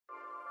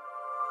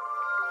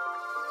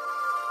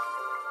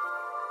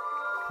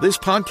This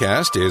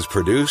podcast is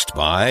produced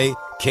by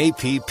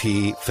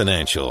KPP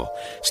Financial.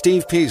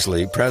 Steve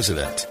Peasley,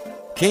 President.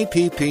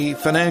 KPP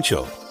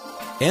Financial.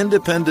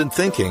 Independent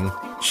thinking,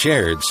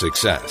 shared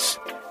success.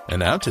 And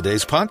now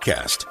today's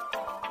podcast.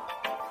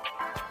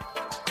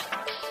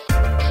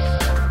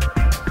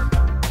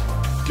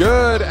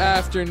 Good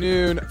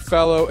afternoon,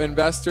 fellow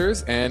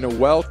investors, and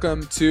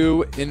welcome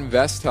to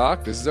Invest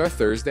Talk. This is our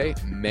Thursday,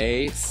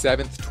 May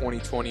 7th,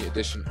 2020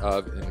 edition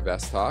of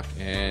Invest Talk.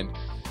 And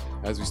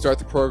as we start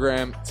the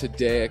program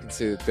today, I can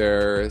say that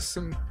there is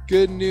some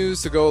good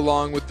news to go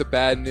along with the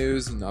bad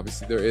news. And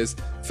obviously there is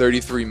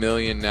 33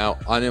 million now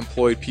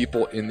unemployed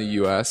people in the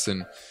U.S.,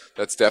 and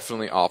that's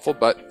definitely awful.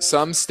 But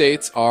some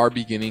states are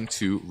beginning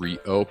to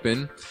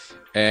reopen,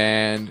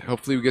 and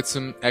hopefully we get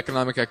some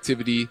economic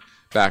activity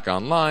back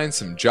online,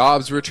 some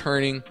jobs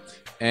returning,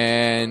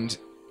 and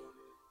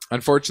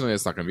unfortunately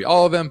it's not going to be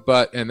all of them,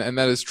 but and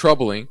that is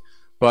troubling,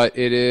 but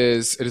it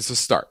is a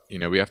start. You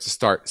know, we have to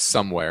start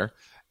somewhere.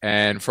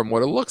 And from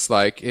what it looks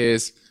like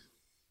is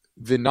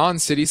the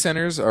non-city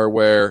centers are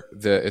where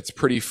it's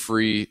pretty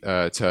free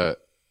to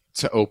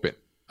open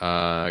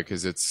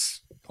because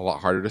it's a lot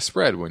harder to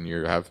spread when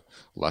you have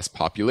less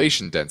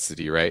population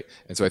density, right?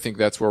 And so I think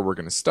that's where we're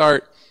going to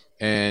start.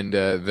 And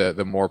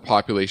the more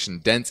population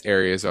dense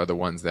areas are the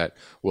ones that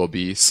will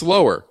be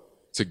slower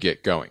to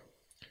get going.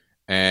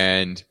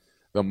 And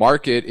the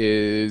market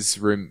is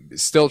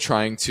still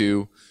trying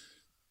to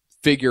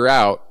figure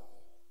out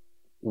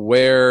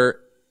where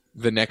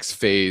the next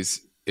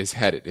phase is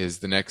headed. Is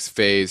the next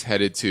phase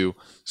headed to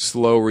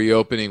slow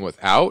reopening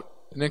without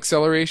an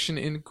acceleration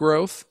in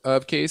growth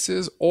of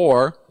cases,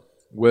 or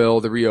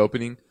will the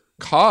reopening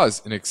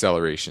cause an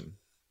acceleration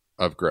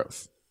of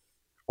growth?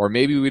 Or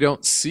maybe we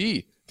don't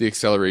see the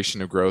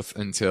acceleration of growth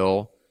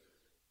until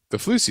the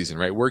flu season,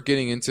 right? We're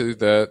getting into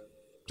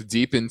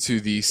deep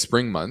into the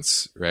spring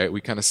months, right? We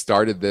kind of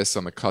started this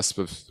on the cusp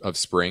of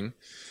spring.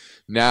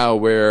 Now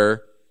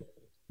we're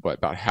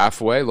about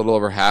halfway, a little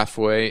over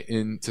halfway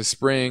into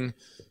spring.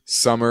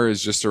 Summer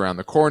is just around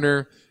the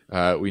corner.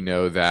 We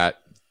know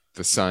that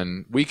the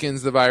sun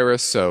weakens the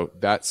virus, so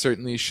that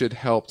certainly should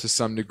help to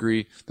some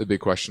degree. The big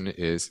question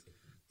is,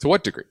 to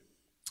what degree?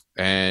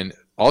 And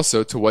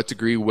also, to what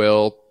degree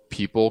will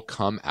people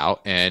come out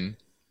and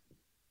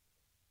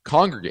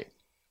congregate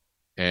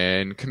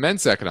and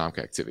commence economic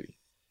activity?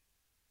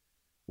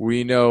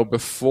 We know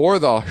before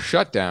the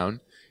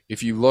shutdown,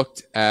 if you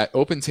looked at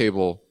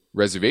OpenTable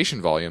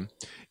reservation volume,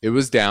 it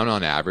was down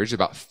on average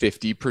about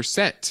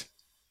 50%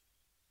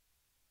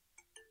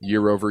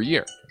 year over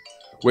year,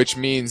 which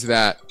means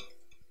that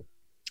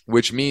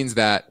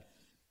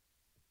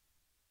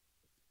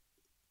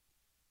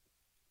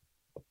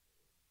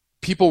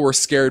people were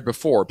scared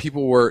before.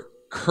 People were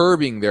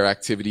curbing their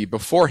activity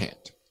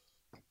beforehand,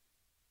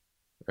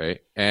 right?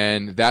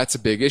 And that's a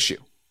big issue,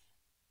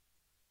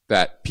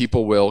 that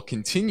people will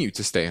continue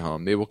to stay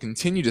home. They will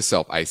continue to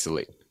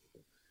self-isolate.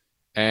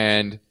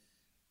 And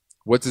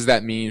what does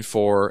that mean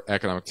for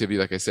economic activity?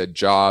 Like I said,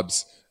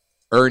 jobs,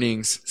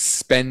 earnings,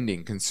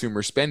 spending,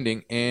 consumer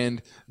spending,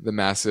 and the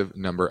massive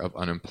number of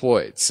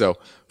unemployed. So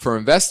for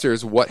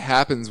investors, what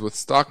happens with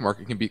stock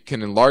market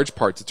can in large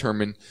part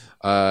determine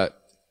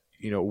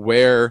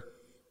where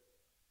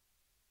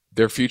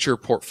their future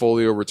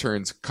portfolio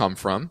returns come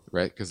from,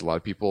 right? Because a lot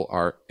of people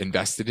are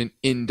invested in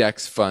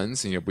index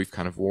funds. And, we've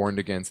kind of warned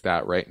against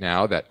that right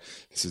now, that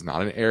this is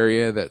not an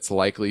area that's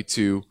likely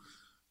to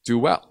do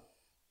well.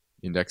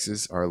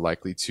 Indexes are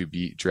likely to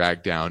be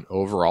dragged down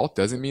overall.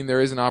 Doesn't mean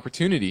there is an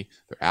opportunity.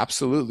 There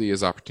absolutely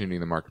is opportunity in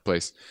the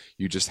marketplace.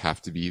 You just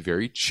have to be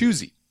very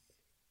choosy.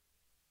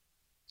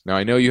 Now,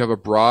 I know you have a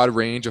broad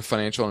range of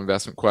financial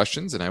investment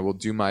questions, and I will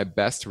do my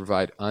best to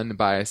provide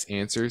unbiased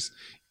answers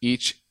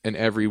each and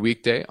every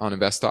weekday on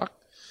Invest Talk.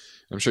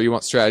 I'm sure you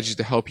want strategies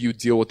to help you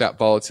deal with that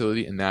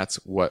volatility, and that's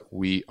what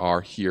we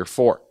are here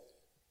for.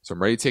 So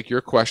I'm ready to take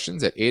your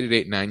questions at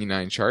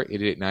 888-99-CHART,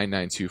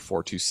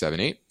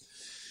 888-992-4278.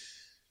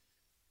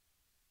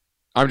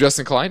 I'm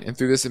Justin Klein, and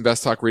through this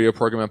Invest Talk radio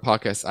program and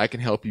podcast, I can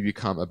help you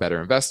become a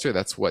better investor.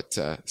 That's what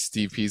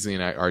Steve Peasley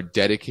and I are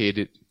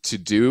dedicated to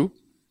doing,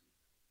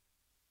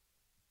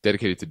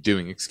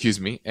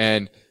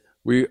 and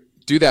we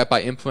do that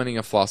by implementing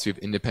a philosophy of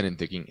independent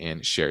thinking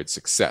and shared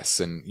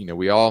success. And,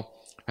 we all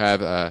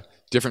have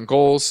different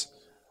goals,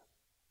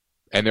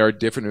 and there are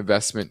different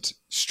investment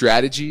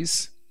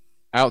strategies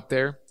out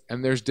there,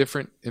 and there's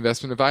different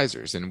investment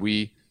advisors, and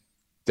we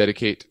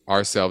dedicate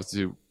ourselves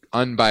to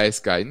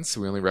unbiased guidance.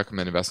 So we only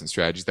recommend investment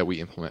strategies that we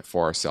implement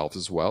for ourselves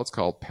as well. It's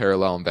called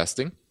parallel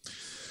investing.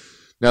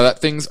 Now that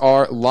things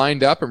are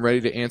lined up, I'm ready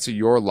to answer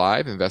your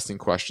live investing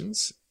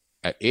questions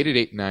at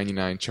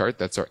 888-99-CHART.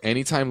 That's our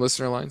anytime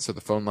listener line, so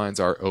the phone lines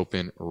are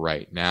open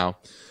right now.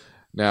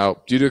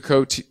 Now, due to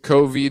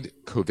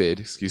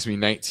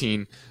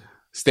COVID-19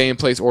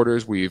 stay-in-place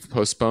orders, we've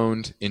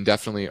postponed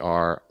indefinitely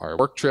our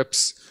work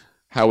trips.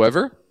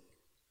 However,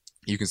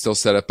 you can still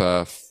set up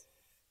a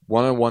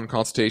one-on-one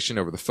consultation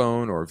over the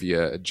phone or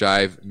via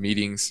Jive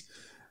meetings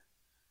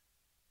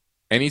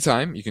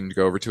anytime, you can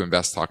go over to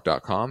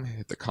investtalk.com,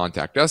 hit the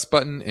contact us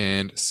button,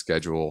 and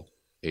schedule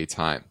a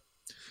time.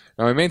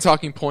 Now, my main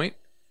talking point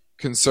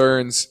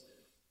concerns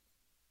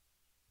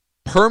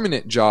temporary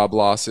job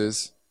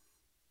losses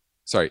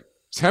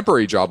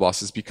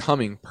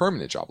becoming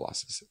permanent job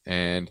losses.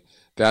 And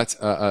that's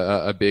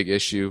a big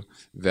issue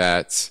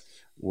that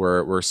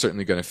we're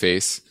certainly going to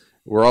face.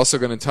 We're also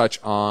going to touch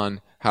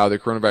on how the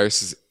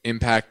coronavirus is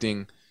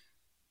impacting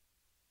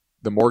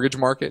the mortgage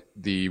market,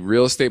 the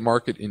real estate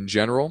market in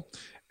general,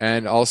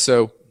 and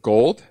also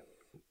gold.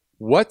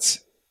 What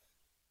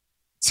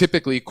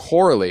typically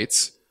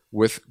correlates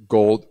with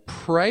gold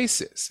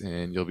prices?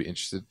 And you'll be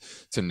interested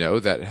to know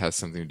that it has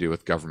something to do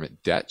with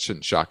government debt.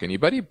 Shouldn't shock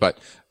anybody, but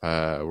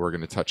we're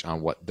going to touch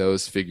on what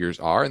those figures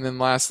are. And then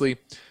lastly,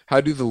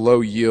 how do the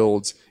low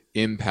yields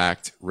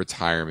impact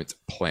retirement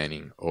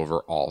planning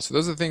overall? So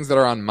those are the things that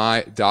are on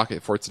my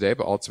docket for today,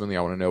 but ultimately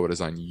I want to know what is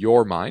on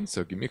your mind.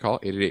 So give me a call,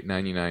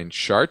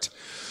 888-99-CHART.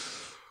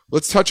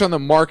 Let's touch on the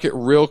market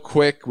real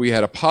quick. We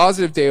had a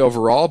positive day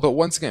overall, but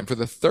once again, for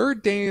the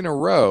third day in a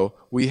row,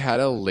 we had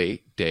a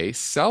late day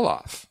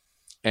sell-off.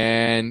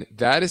 And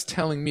that is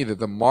telling me that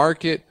the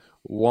market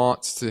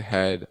wants to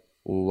head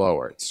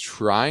lower. It's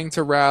trying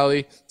to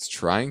rally. It's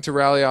trying to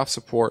rally off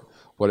support,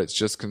 but it's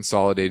just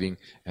consolidating.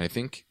 And I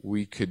think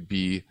we could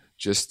be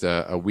just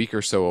a week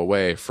or so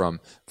away from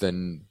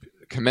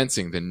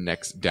commencing the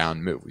next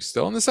down move. We're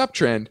still in this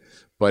uptrend,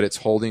 but it's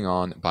holding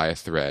on by a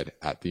thread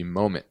at the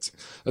moment.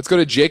 Let's go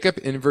to Jacob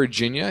in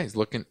Virginia. He's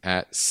looking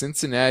at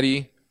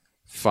Cincinnati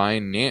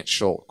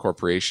Financial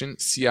Corporation,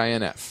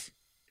 CINF.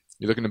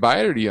 You looking to buy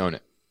it or do you own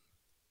it?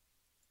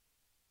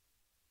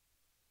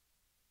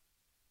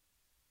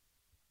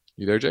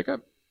 You there,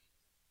 Jacob?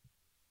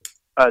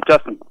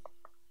 Justin.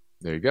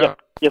 There you go. Yeah.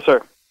 Yes,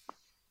 sir.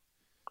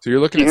 So you're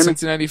looking at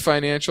Cincinnati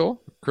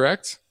Financial,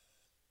 correct?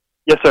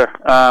 Yes, sir.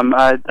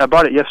 I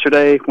bought it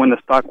yesterday when the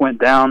stock went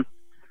down.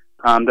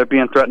 They're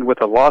being threatened with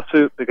a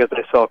lawsuit because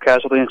they sell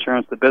casualty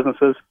insurance to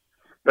businesses.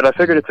 But I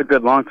figured it's a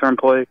good long-term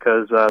play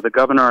because the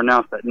governor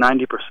announced that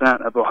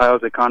 90% of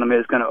Ohio's economy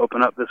is going to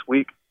open up this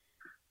week.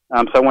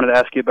 So I wanted to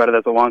ask you about it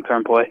as a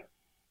long-term play.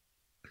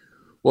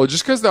 Well,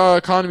 just because the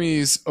economy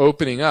is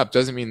opening up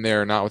doesn't mean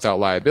they're not without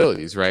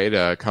liabilities,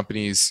 right?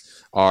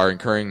 Companies are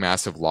incurring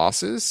massive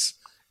losses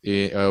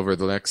over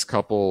the last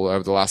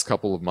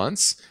couple of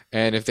months,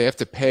 and if they have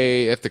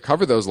to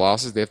cover those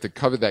losses, they have to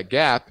cover that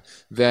gap,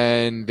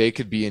 then they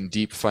could be in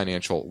deep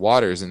financial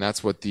waters, and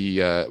that's what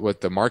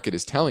the market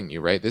is telling you,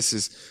 right? This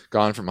has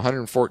gone from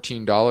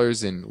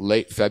 $114 in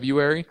late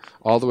February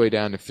all the way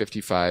down to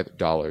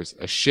 $55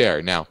 a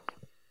share. Now,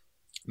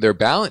 their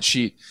balance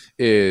sheet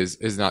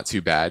is not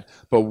too bad,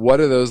 but what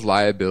do those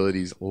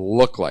liabilities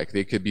look like?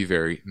 They could be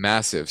very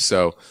massive.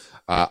 So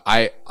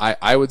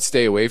I would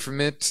stay away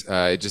from it.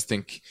 I just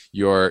think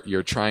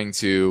you're trying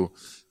to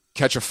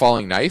catch a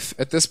falling knife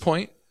at this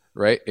point,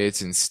 right?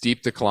 It's in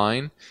steep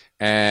decline,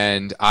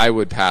 and I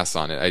would pass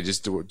on it. I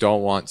just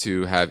don't want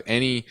to have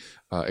any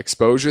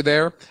exposure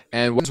there.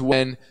 And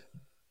when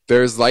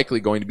there's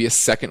likely going to be a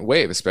second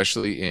wave,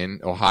 especially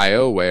in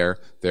Ohio, where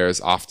there's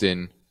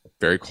often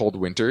very cold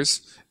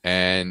winters,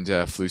 and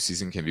flu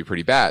season can be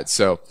pretty bad.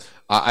 So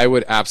I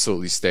would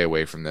absolutely stay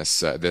away from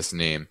this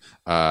name.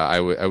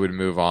 I would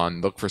move on,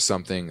 look for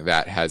something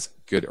that has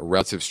good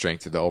relative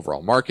strength to the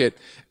overall market,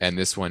 and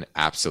this one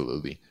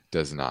absolutely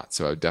does not.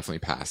 So I would definitely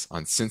pass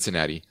on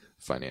Cincinnati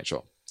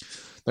Financial.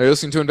 Now you're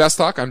listening to Invest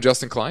Talk. I'm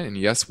Justin Klein, and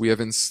yes, we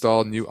have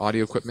installed new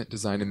audio equipment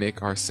designed to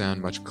make our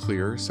sound much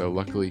clearer. So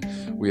luckily,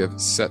 we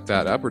have set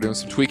that up. We're doing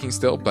some tweaking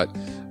still, but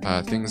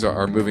things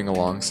are moving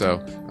along.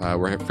 So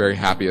we're very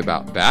happy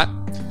about that.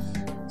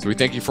 So we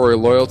thank you for your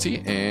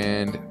loyalty,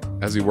 and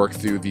as we work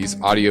through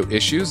these audio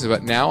issues,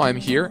 but now I'm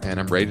here and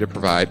I'm ready to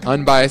provide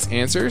unbiased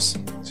answers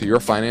to your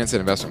finance and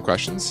investment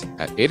questions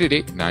at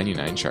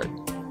 888-99-CHART.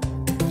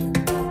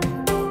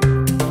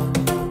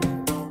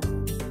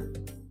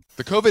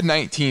 The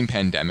COVID-19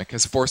 pandemic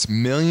has forced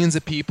millions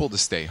of people to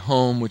stay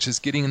home, which is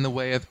getting in the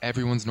way of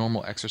everyone's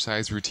normal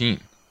exercise routine.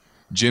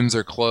 Gyms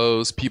are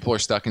closed, people are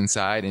stuck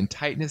inside, and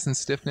tightness and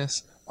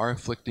stiffness are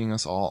afflicting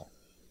us all.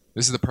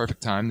 This is the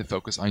perfect time to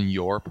focus on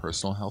your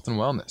personal health and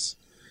wellness.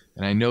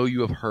 And I know you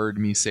have heard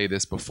me say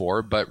this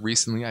before, but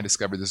recently I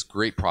discovered this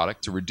great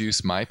product to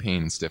reduce my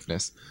pain and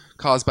stiffness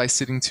caused by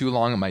sitting too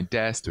long at my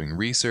desk doing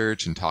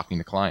research and talking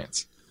to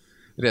clients.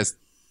 It has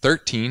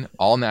 13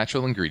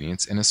 all-natural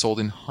ingredients and is sold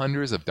in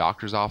hundreds of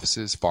doctors'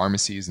 offices,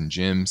 pharmacies, and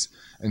gyms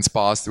and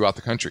spas throughout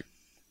the country.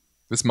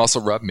 This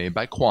muscle rub made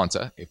by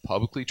Quanta, a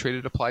publicly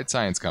traded applied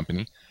science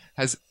company,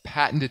 has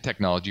patented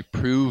technology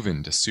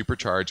proven to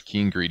supercharge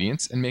key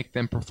ingredients and make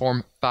them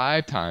perform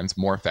 5 times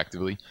more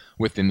effectively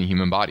within the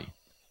human body.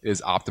 It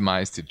is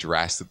optimized to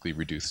drastically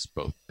reduce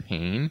both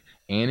pain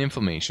and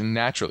inflammation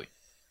naturally.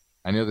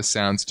 I know this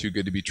sounds too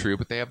good to be true,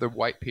 but they have their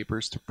white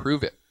papers to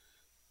prove it.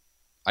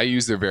 I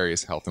use their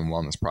various health and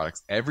wellness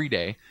products every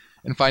day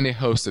and find a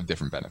host of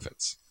different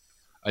benefits.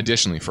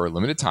 Additionally, for a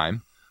limited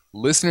time,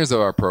 listeners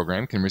of our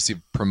program can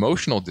receive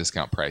promotional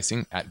discount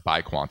pricing at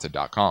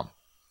buyquanta.com.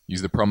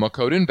 Use the promo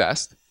code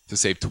INVEST to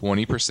save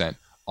 20%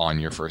 on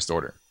your first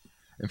order.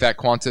 In fact,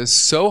 Quanta is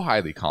so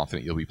highly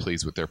confident you'll be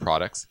pleased with their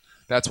products.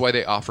 That's why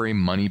they offer a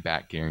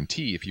money-back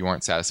guarantee if you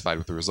aren't satisfied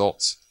with the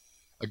results.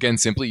 Again,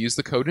 simply use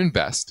the code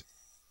INVEST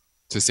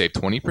to save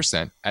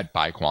 20% at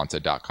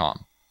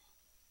buyquanta.com.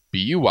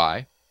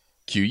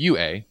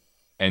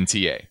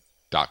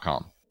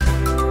 BUYQUANTA.com.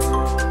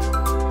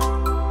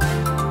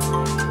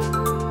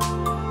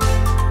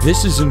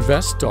 This is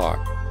Invest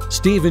Talk.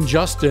 Steve and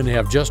Justin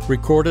have just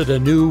recorded a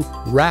new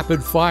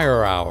Rapid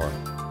Fire Hour.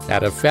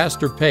 At a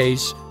faster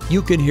pace,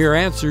 you can hear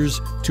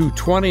answers to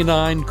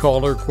 29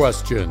 caller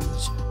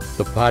questions.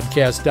 The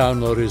podcast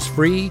download is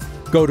free.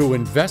 Go to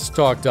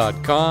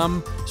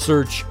investtalk.com,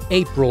 search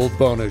April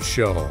Bonus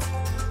Show.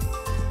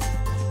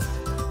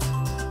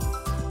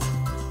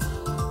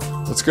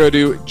 Let's go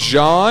to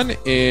John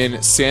in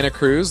Santa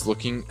Cruz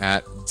looking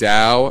at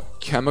Dow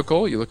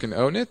Chemical. You looking to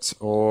own it,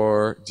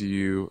 or do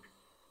you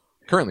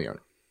currently own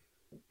it?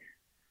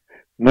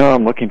 No,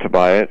 I'm looking to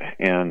buy it,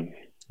 and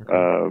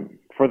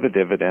for the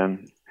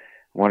dividend,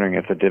 wondering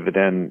if the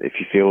dividend, if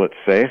you feel it's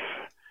safe,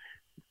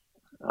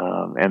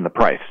 and the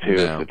price too.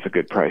 No. If it's a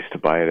good price to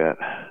buy it at.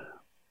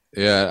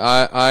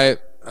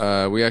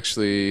 Yeah, we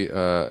actually,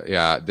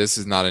 this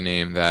is not a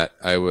name that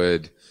I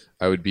would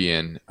be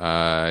in.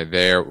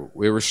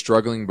 We were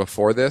struggling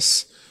before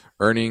this.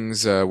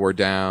 Earnings were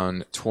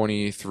down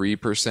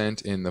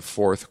 23% in the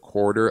fourth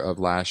quarter of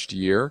last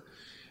year.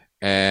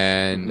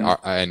 And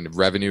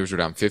revenues were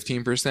down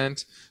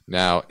 15%.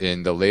 Now,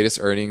 in the latest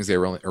earnings,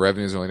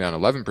 revenues were only down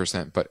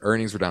 11%, but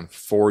earnings were down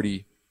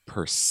 40%.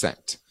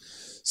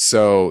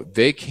 So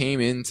they came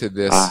into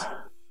this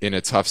in a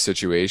tough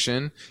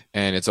situation,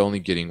 and it's only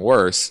getting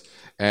worse.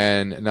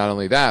 And not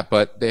only that,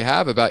 but they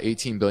have about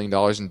 $18 billion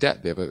in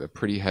debt. They have a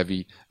pretty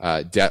heavy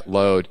debt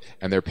load,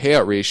 and their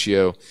payout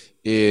ratio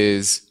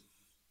is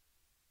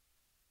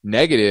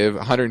negative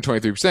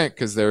 123%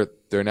 because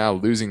they're now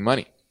losing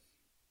money.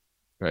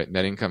 Right,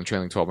 net income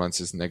trailing 12 months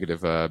is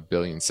negative $1.7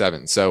 billion.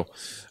 So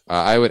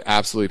I would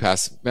absolutely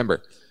pass.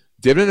 Remember,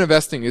 dividend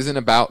investing isn't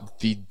about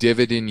the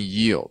dividend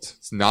yield.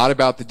 It's not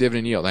about the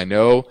dividend yield. I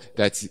know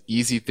that's an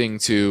easy thing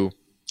to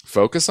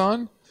focus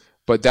on,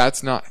 but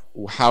that's not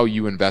how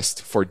you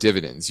invest for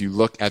dividends. You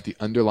look at the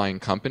underlying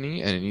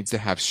company, and it needs to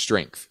have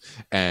strength.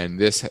 And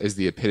this is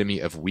the epitome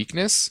of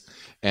weakness.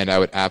 And I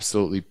would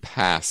absolutely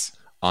pass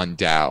on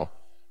Dow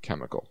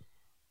Chemical.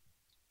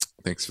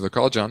 Thanks for the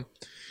call, John.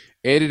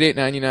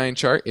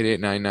 888-99-CHART,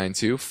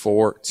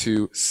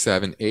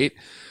 888-992-4278.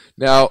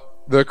 Now,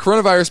 the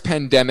coronavirus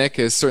pandemic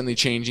is certainly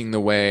changing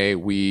the way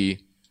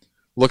we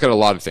look at a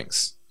lot of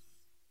things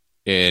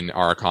in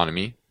our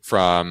economy,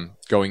 from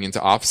going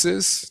into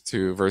offices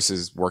to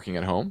versus working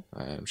at home.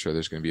 I'm sure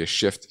there's going to be a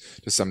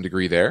shift to some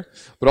degree there,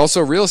 but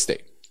also real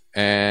estate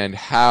and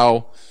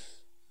how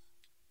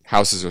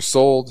houses are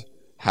sold,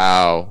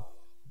 how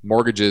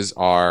mortgages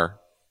are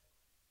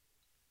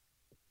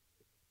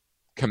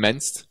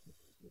commenced,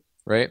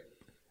 right?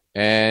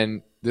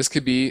 And this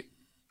could be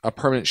a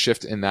permanent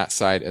shift in that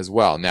side as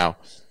well. Now,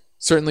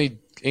 certainly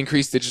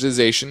increased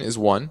digitization is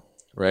one,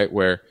 right?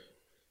 Where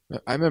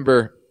I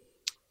remember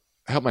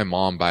I helped my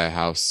mom buy a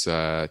house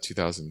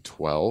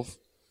 2012,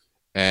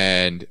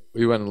 and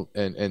we went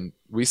and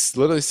we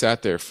literally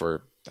sat there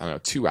for,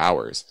 2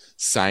 hours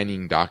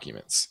signing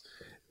documents.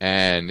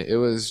 And it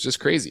was just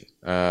crazy.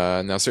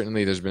 Now,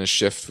 certainly there's been a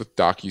shift with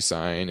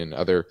DocuSign and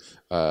other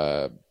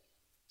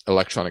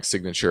electronic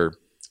signature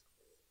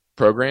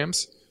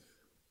programs,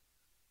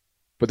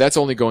 but that's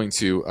only going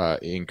to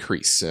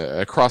increase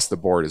across the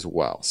board as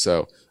well.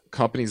 So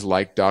companies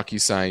like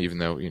DocuSign, even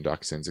though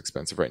DocuSign is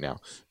expensive right now,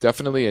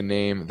 definitely a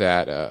name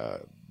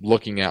that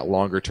looking at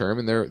longer term,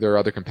 and there are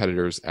other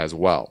competitors as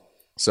well.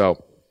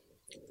 So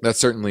that's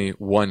certainly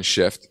one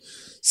shift.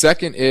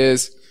 Second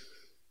is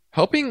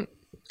helping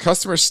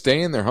customers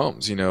stay in their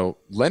homes.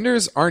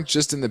 Lenders aren't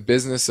just in the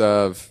business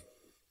of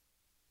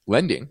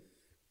lending.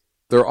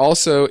 They're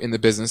also in the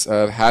business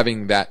of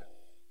having that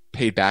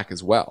paid back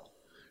as well,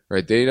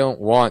 right? They don't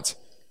want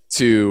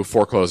to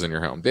foreclose on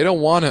your home. They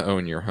don't want to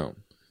own your home.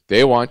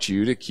 They want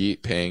you to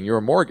keep paying your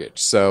mortgage.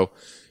 So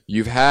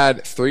you've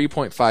had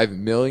 3.5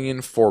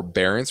 million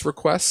forbearance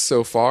requests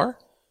so far,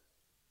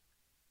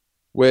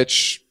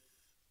 which,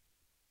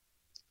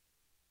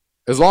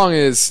 as long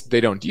as they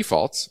don't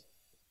default,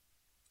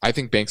 I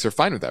think banks are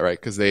fine with that,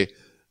 right? Because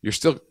you're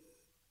still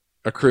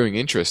accruing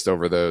interest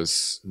over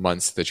those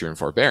months that you're in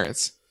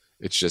forbearance.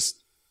 It's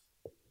just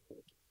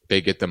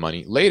they get the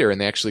money later, and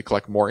they actually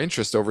collect more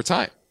interest over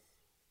time.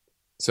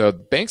 So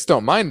banks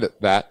don't mind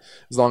that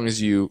as long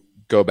as you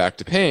go back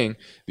to paying.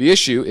 The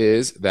issue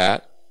is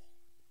that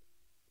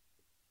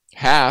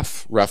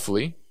half,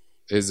 roughly,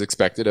 is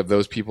expected of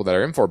those people that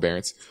are in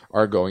forbearance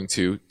are going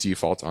to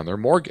default on their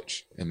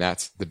mortgage. And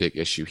that's the big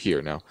issue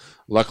here. Now,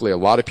 luckily, a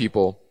lot of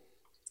people,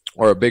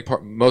 or a big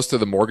part, most of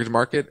the mortgage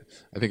market,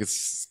 I think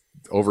it's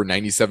over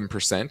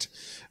 97%,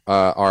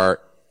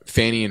 are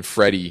Fannie and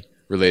Freddie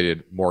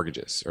related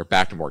mortgages or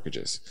backed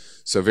mortgages.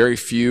 So very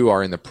few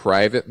are in the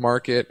private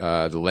market.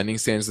 The lending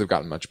standards have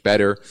gotten much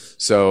better.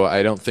 So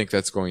I don't think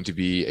that's going to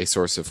be a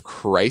source of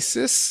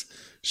crisis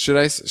shall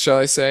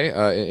I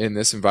say, in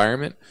this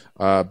environment.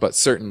 But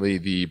certainly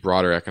the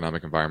broader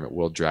economic environment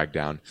will drag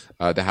down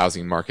the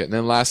housing market. And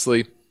then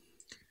lastly,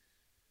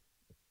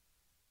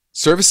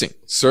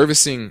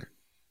 servicing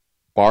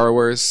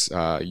borrowers,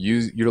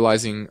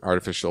 utilizing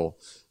artificial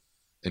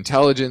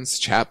intelligence,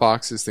 chat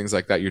boxes, things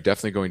like that. You're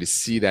definitely going to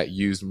see that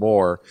used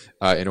more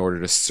in order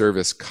to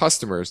service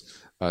customers,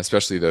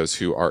 especially those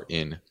who are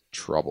in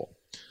trouble.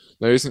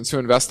 Ladies and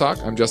gentlemen, to Invest Talk,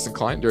 I'm Justin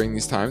Klein. During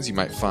these times, you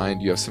might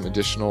find you have some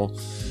additional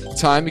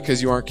time because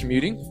you aren't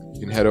commuting. You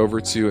can head over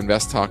to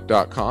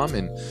investtalk.com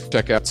and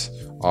check out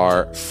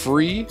our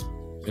free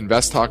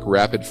Invest Talk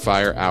Rapid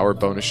Fire Hour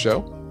bonus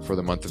show for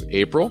the month of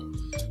April.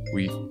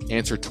 We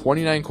answer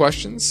 29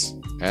 questions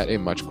at a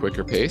much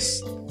quicker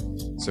pace.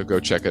 So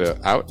go check it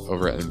out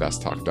over at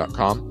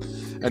investtalk.com.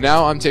 And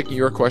now I'm taking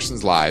your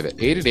questions live at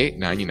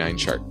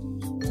 888-99-CHART.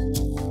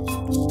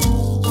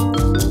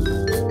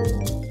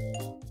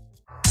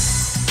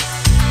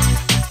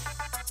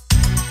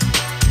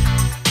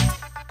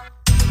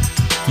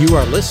 You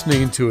are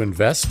listening to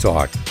Invest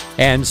Talk,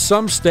 and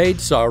some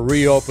states are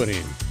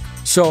reopening.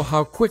 So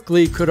how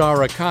quickly could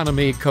our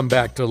economy come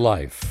back to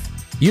life?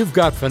 You've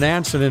got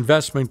finance and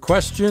investment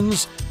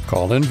questions?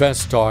 Call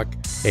Invest Talk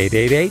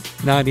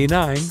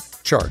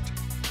 888-99-CHART.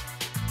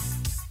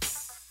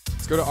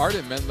 Let's go to Art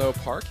in Menlo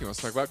Park. He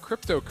wants to talk about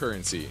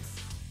cryptocurrency.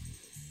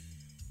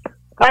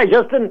 Hi,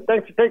 Justin.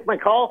 Thanks for taking my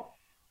call.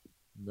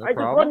 No I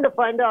problem. just wanted to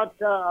find out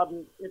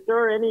if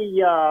there are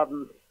any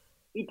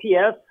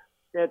ETFs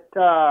that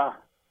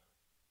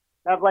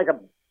have like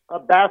a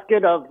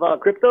basket of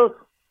cryptos.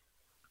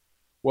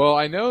 Well,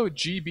 I know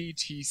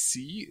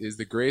GBTC is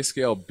the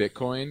Grayscale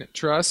Bitcoin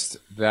Trust.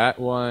 That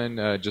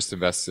one just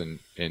invests in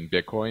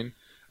Bitcoin.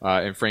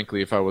 And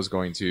frankly, if I was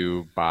going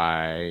to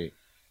buy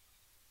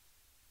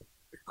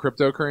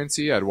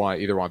cryptocurrency, I'd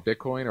either want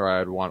Bitcoin or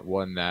I'd want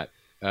one that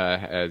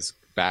has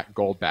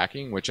gold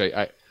backing, which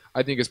I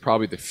think is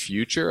probably the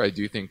future. I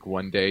do think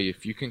one day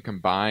if you can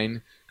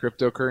combine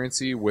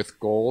cryptocurrency with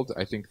gold,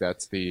 I think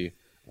that's the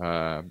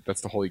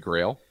holy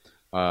grail.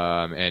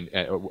 And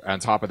on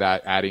top of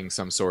that, adding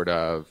some sort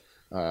of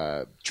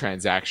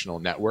transactional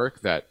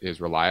network that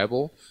is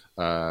reliable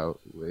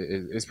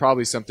is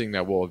probably something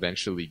that we'll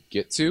eventually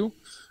get to.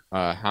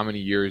 How many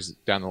years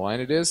down the line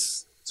it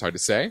is, it's hard to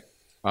say.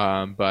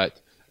 But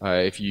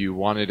if you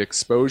wanted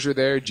exposure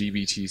there,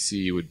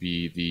 GBTC would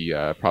be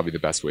the probably the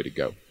best way to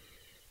go.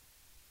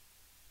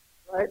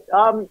 Right.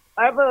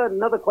 I have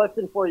another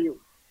question for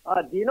you.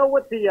 Do you know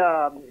what the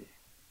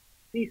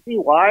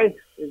CCY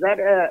is? That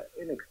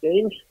an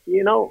exchange? Do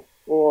you know,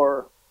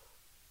 or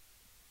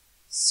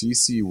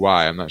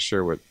CCY? I'm not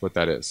sure what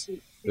that is.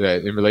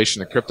 In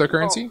relation to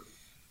cryptocurrency?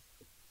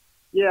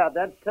 Yeah,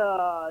 that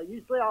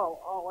usually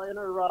I'll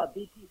enter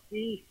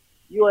BTC,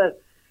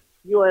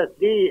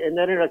 USD, and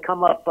then it'll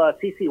come up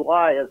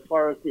CCY as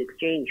far as the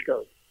exchange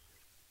goes.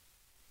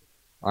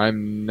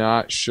 I'm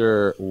not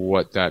sure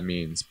what that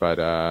means, but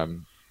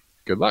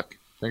good luck.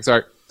 Thanks,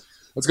 Art.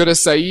 Let's go to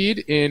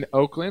Saeed in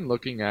Oakland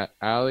looking at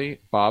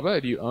Alibaba.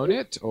 Do you own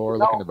it or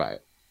looking to buy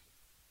it?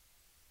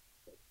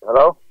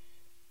 Hello?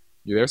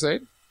 You there,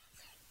 Saeed?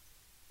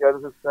 Yeah,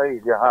 this is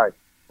Saeed. Yeah, hi.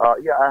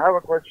 Yeah, I have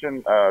a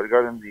question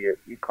regarding the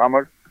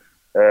e-commerce.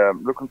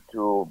 Looking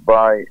to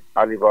buy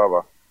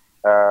Alibaba.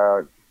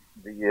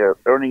 The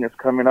earning is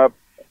coming up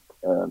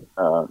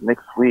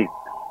next week.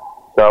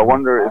 So I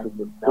wonder if it's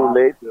too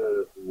late.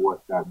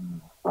 What that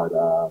means, but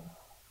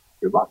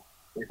good luck.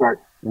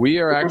 We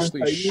are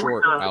actually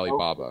short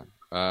Alibaba.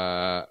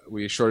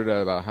 We shorted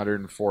at about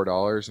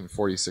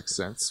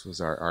 $104.46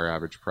 was our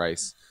average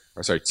price.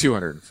 Or sorry,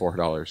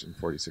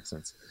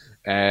 $204.46.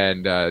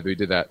 And we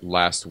did that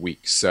last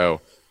week.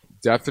 So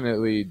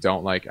definitely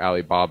don't like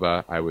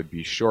Alibaba. I would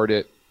be short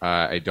it.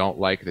 I don't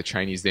like the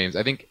Chinese names.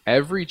 I think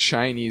every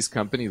Chinese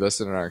company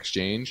listed on our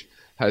exchange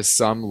has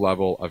some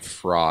level of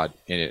fraud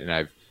in it.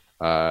 And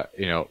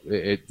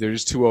they're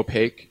just too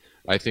opaque.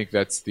 I think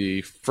that's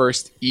the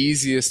first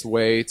easiest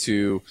way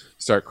to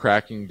start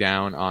cracking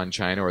down on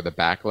China, or the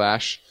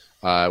backlash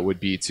would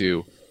be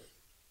to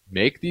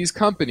make these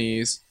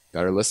companies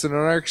that are listed on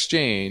our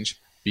exchange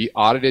be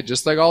audited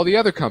just like all the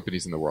other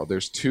companies in the world.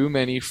 There's too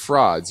many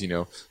frauds.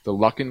 The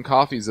Luckin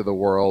Coffees of the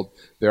world,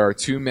 there are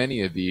too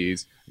many of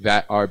these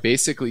that are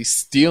basically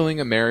stealing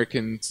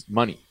Americans'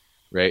 money,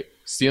 right?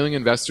 Stealing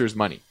investors'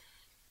 money.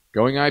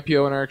 Going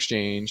IPO on our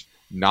exchange,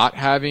 not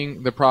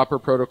having the proper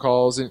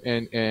protocols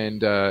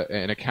and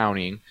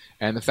accounting,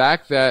 and the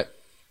fact that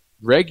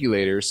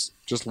regulators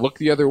just look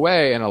the other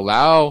way and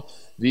allow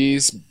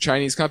these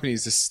Chinese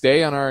companies to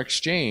stay on our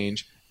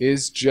exchange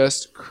is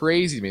just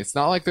crazy to me. It's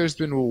not like there's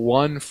been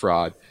one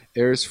fraud.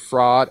 There's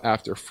fraud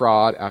after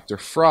fraud after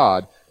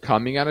fraud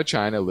coming out of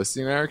China,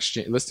 listing on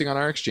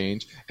our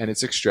exchange, and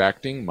it's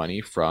extracting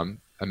money from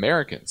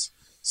Americans.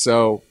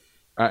 So,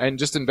 and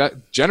just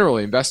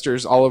generally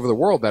investors all over the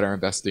world that are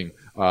investing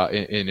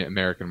in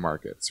American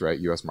markets, right,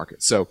 U.S.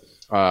 markets. So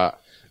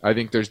I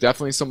think there's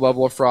definitely some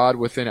level of fraud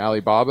within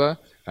Alibaba.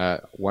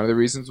 One of the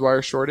reasons why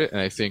we're short it,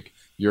 and I think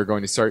you're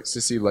going to start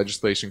to see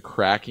legislation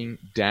cracking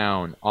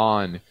down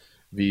on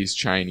these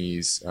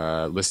Chinese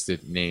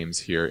listed names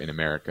here in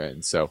America.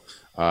 And so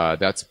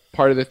that's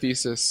part of the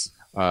thesis,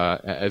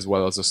 as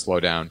well as a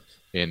slowdown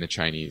in the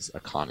Chinese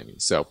economy.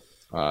 So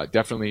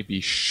definitely be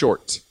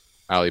short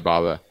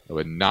Alibaba. I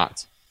would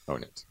not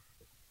own it.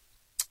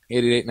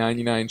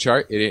 888-99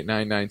 chart,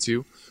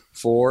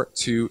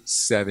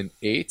 888-992-4278.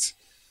 Let's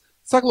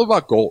talk a little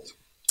about gold.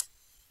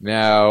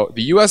 Now,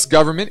 the U.S.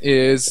 government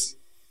is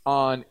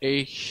on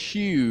a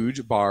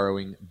huge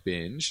borrowing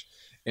binge.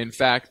 In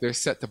fact, they're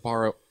set to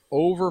borrow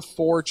over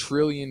 $4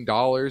 trillion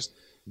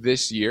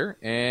this year.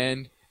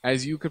 And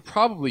as you could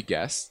probably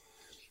guess,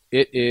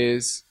 it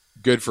is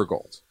good for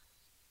gold.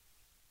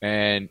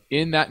 And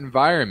in that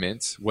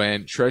environment,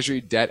 when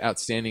Treasury debt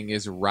outstanding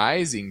is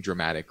rising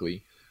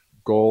dramatically,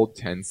 gold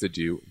tends to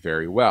do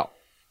very well.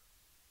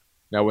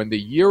 Now, when the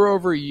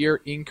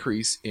year-over-year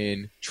increase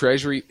in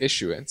Treasury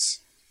issuance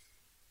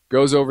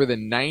goes over the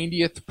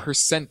 90th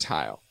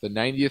percentile,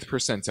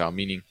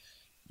 meaning,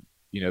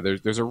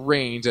 there's a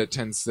range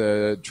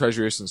that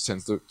Treasury issuance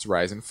tends to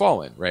rise and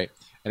fall in, right?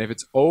 And if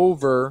it's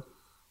over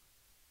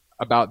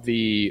about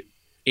the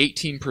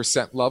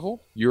 18%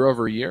 level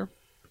year-over-year,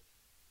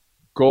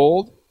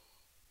 gold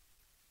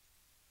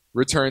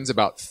returns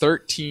about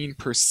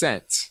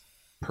 13%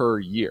 per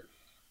year.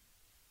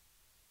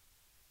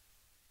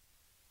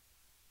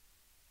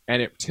 And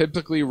it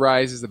typically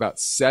rises about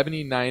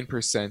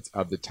 79%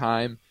 of the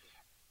time,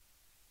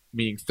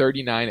 meaning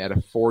 39 out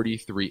of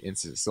 43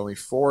 instances. So only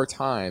 4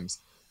 times,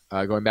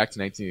 going back to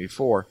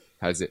 1984,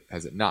 has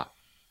it not.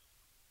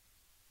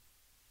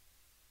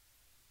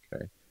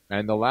 Okay.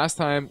 And the last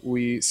time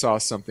we saw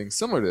something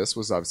similar to this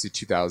was obviously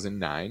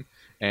 2009,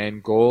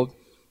 and gold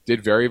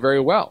did very,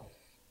 very well.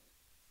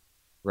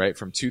 Right,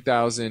 from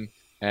 2000,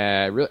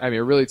 it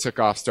really took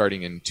off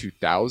starting in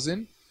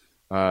 2000.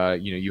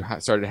 You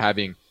started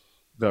having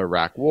the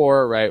Iraq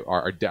War, right?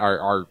 Our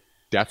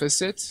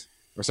deficit,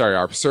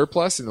 our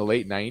surplus in the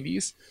late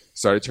 90s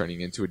started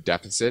turning into a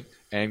deficit,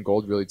 and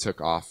gold really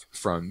took off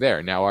from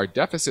there. Now, our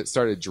deficit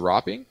started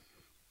dropping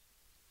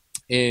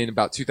in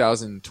about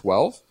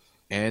 2012,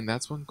 and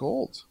that's when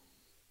gold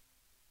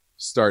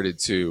started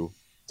to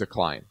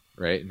decline,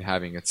 right, and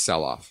having its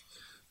sell-off.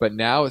 But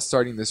now it's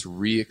starting this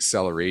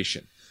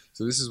re-acceleration.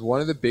 So this is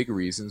one of the big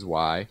reasons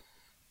why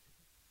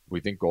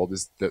we think gold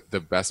is the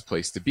best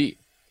place to be.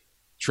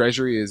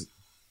 Treasury is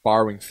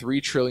borrowing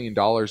 $3 trillion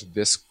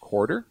this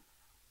quarter.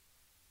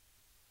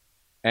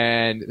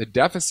 And the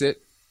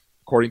deficit,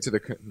 according to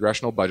the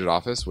Congressional Budget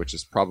Office, which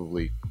is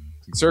probably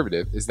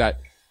conservative, is that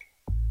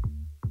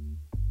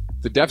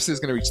the deficit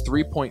is going to reach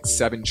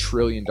 $3.7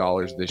 trillion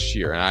this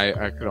year. And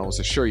I could almost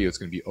assure you it's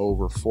going to be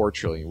over $4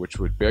 trillion, which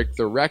would break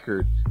the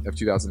record of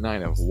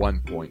 2009 of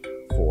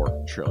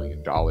 $1.4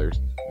 trillion.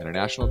 And our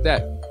national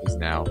debt is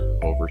now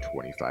over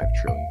 $25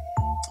 trillion.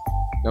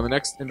 Now, the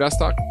next Invest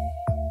Talk,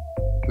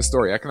 the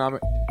story. An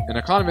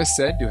economist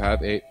said to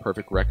have a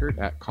perfect record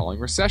at calling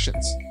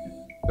recessions.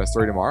 That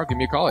story tomorrow. Give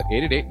me a call at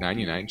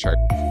 888-99-CHART.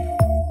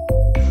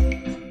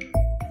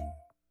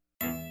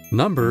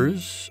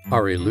 Numbers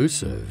are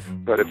elusive.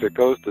 But if it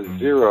goes to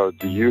zero,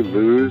 do you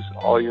lose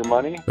all your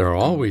money? They're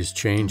always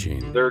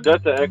changing. Their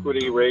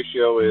debt-to-equity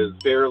ratio is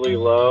fairly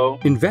low.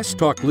 Invest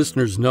Talk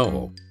listeners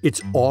know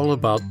it's all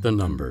about the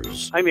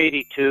numbers. I'm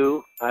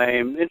 82.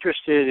 I'm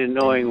interested in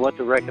knowing what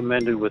the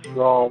recommended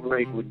withdrawal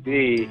rate would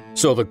be.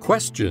 So the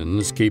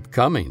questions keep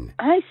coming.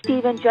 Hi,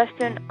 Steve and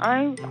Justin.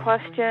 I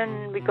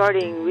question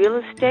regarding real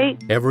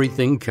estate.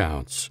 Everything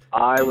counts.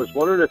 I was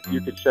wondering if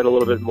you could shed a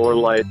little bit more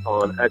light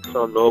on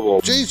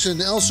ExxonMobil. Jason,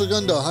 El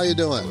Segundo, how you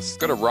doing? Let's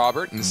go to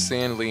Robert in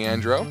San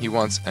Leandro. He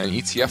wants an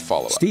ETF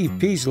follow-up. Steve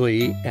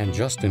Peasley and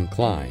Justin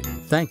Klein,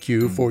 thank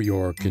you for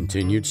your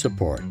continued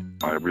support.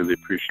 I really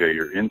appreciate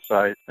your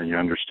insight and your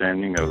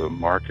understanding of the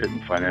market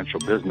and financial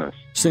business.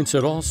 Since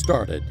it all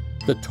started,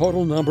 the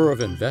total number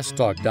of Invest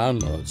Talk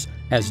downloads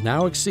has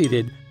now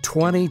exceeded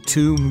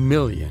 22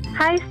 million.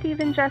 Hi, Steve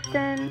and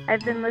Justin.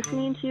 I've been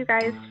listening to you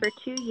guys for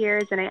 2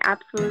 years, and I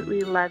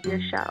absolutely love your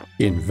show.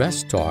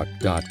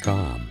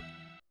 InvestTalk.com.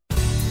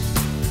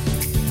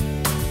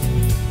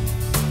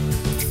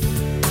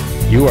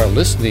 You are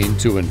listening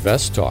to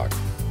Invest Talk.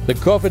 The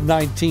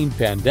COVID-19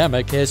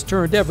 pandemic has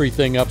turned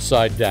everything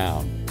upside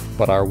down.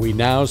 But are we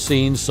now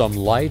seeing some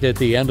light at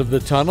the end of the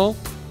tunnel?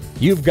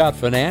 You've got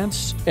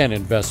finance and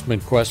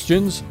investment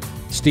questions.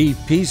 Steve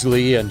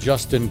Peasley and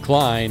Justin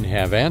Klein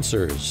have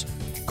answers.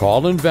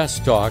 Call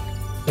Invest Talk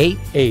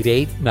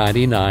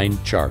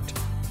 888-99-CHART.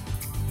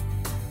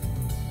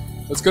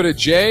 Let's go to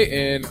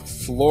Jay in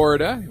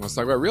Florida. He wants to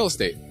talk about real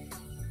estate.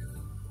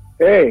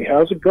 Hey,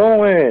 how's it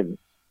going?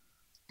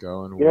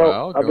 Going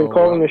well. I've been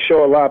calling the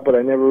show a lot, but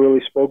I never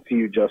really spoke to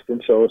you,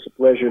 Justin, so it's a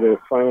pleasure to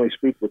finally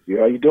speak with you.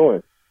 How you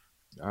doing?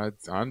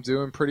 I'm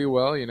doing pretty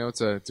well.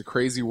 It's a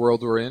crazy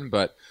world we're in,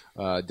 but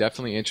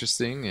definitely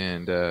interesting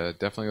and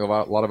definitely a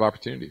lot of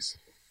opportunities.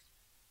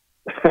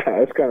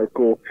 That's kind of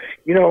cool.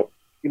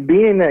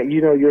 Being that,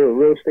 you're a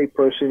real estate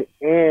person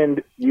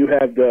and you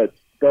have the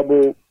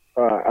double,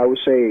 I would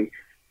say,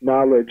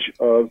 knowledge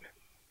of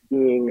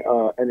being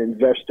an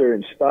investor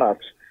in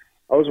stocks,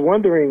 I was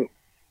wondering,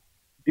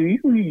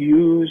 do you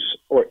use,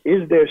 or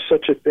is there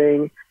such a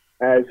thing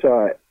as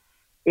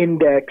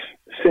index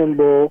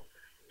symbol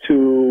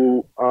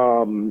to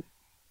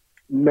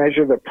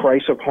measure the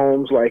price of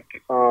homes, like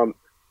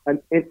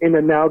in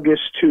analogous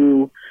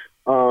to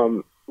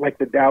like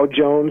the Dow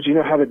Jones? You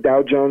know how the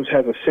Dow Jones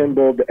has a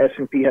symbol, the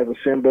S&P has a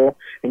symbol,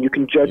 and you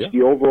can judge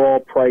the overall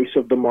price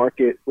of the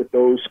market with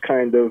those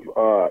kind of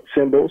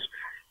symbols.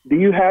 Do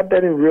you have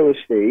that in real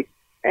estate?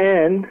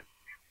 And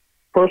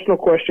personal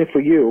question for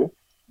you,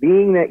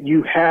 being that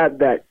you have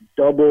that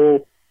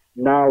double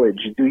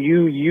knowledge, do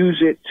you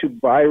use it to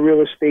buy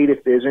real estate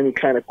if there's any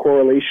kind of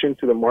correlation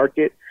to the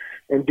market?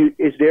 And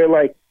is there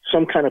like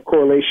some kind of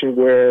correlation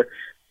where,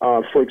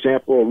 for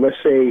example, let's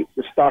say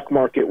the stock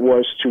market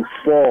was to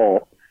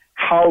fall,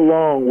 how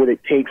long would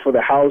it take for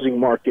the housing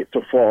market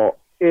to fall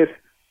if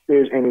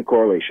there's any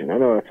correlation? I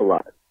know that's a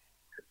lot.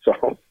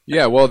 So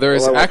yeah, well,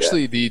 there's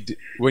actually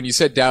when you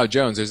said Dow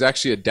Jones, there's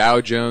actually a Dow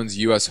Jones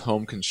U.S.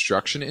 Home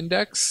Construction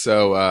Index.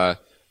 So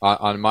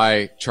on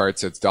my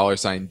charts, it's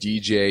 $DJUSHB,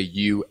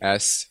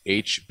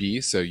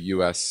 so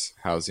U.S.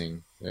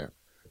 housing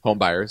home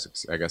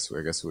buyers, I guess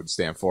it would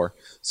stand for.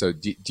 So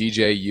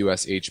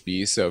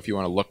DJUSHB. So if you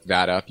want to look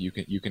that up, you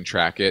can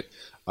track it.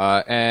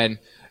 And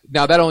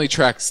now that only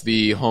tracks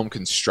the home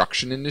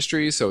construction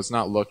industry, so it's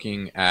not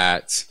looking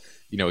at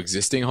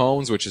existing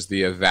homes, which is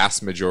the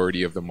vast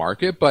majority of the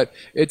market, but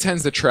it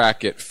tends to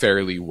track it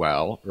fairly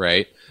well,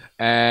 right?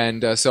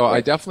 And so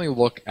I definitely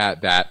look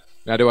at that.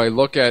 Now, do I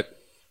look at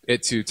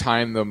it to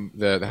time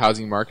the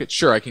housing market?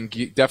 Sure, I can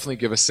definitely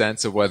give a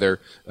sense of whether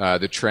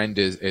the trend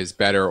is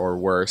better or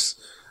worse.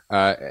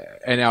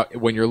 And now,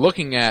 when you're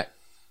looking at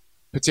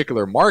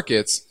particular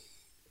markets,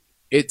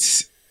 it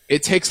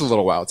takes a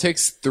little while. It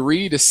takes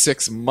 3 to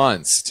 6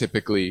 months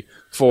typically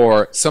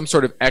for some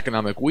sort of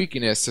economic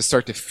weakness to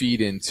start to feed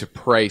into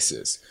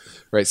prices,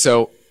 right?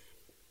 So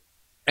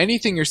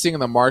anything you're seeing in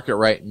the market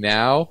right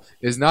now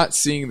is not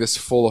seeing this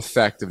full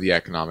effect of the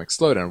economic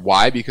slowdown.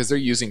 Why? Because they're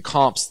using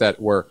comps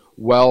that were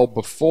well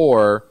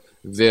before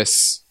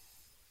this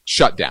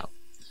shutdown.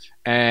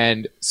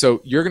 And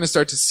so you're going to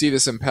start to see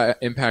this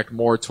impact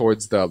more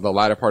towards the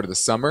latter part of the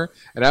summer.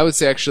 And I would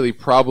say actually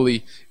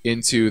probably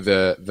into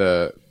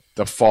the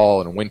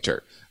fall and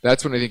winter.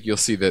 That's when I think you'll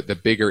see the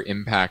bigger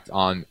impact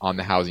on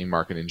the housing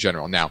market in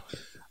general. Now,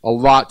 a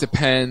lot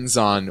depends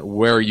on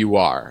where you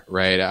are,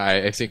 right?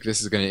 I think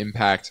this is going to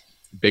impact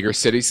bigger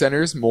city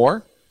centers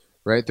more,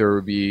 right? There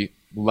will be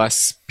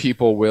less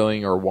people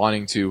willing or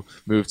wanting to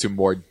move to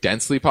more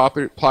densely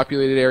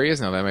populated areas.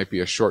 Now, that might be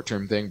a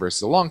short-term thing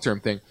versus a long-term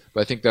thing,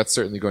 but I think that's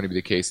certainly going to be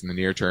the case in the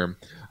near term,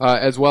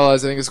 as well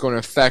as I think it's going to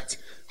affect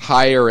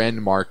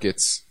higher-end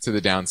markets to the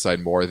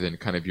downside more than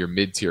kind of your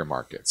mid-tier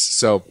markets.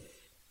 So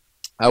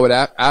I would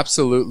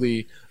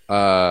absolutely,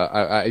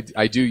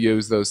 I do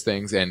use those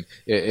things, and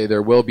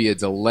there will be a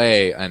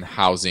delay in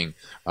housing.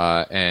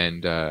 So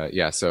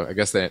I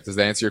guess does that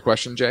answer your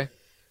question, Jay?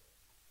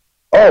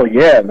 Oh,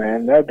 yeah,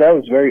 man. That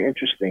was very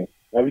interesting.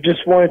 I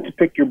just wanted to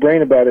pick your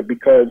brain about it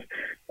because,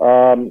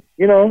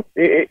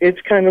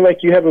 it's kind of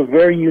like you have a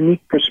very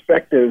unique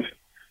perspective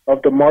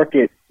of the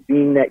market,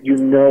 being that you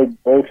know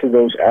both of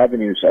those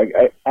avenues.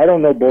 I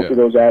don't know both of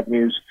those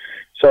avenues.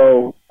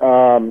 So,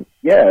 that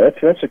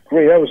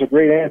was a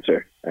great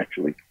answer,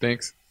 actually.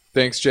 Thanks,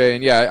 Jay.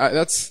 And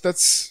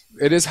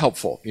it is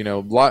helpful.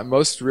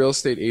 Most real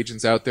estate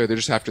agents out there, they're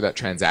just after that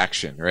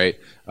transaction, right?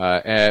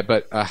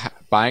 But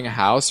buying a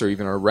house or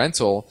even a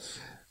rental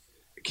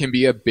can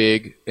be a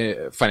big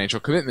financial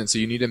commitment. So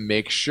you need to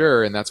make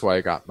sure, and that's why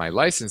I got my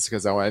license,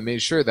 because I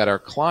made sure that our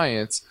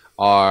clients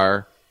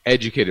are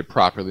educated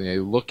properly. They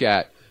look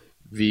at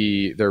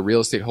their real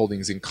estate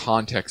holdings in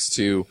context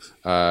to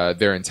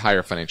their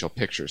entire financial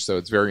picture. So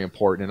it's very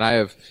important. And I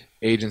have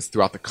agents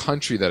throughout the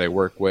country that I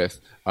work with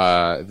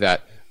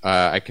that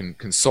I can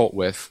consult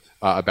with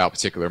about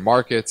particular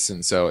markets.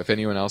 And so if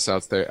anyone else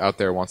out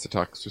there wants to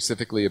talk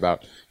specifically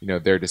about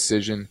their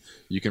decision,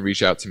 you can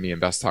reach out to me,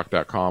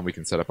 investtalk.com. We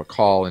can set up a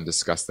call and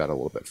discuss that a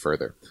little bit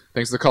further.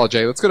 Thanks for the call,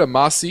 Jay. Let's go to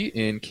Masi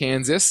in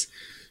Kansas.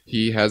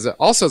 He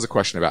also has a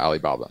question about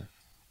Alibaba.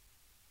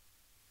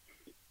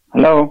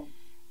 Hello.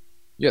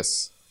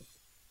 Yes.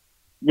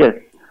 Yes.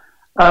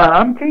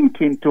 I'm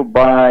thinking to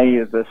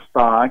buy the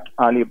stock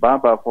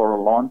Alibaba for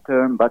a long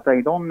term, but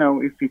I don't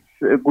know if it's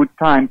a good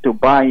time to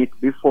buy it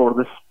before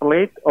the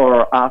split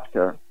or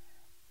after.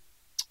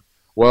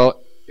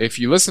 Well, if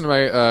you listen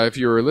to if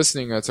you were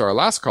listening to our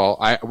last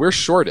call, we're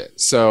short it,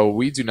 so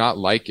we do not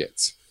like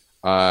it.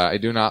 I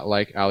do not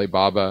like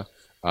Alibaba.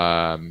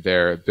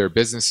 Their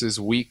business is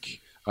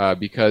weak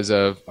because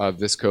of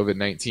this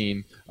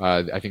COVID-19.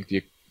 I think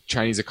the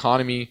Chinese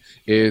economy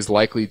is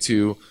likely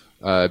to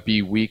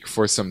be weak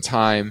for some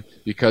time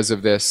because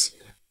of this,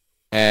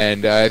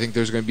 and I think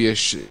there's going to be a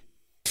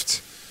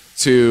shift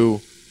to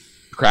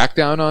crack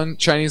down on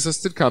Chinese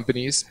listed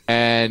companies,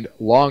 and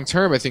long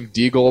term I think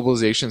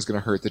deglobalization is going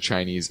to hurt the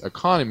Chinese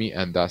economy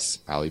and thus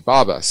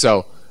Alibaba.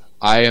 So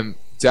I am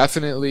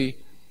definitely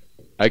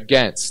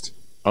against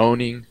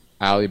owning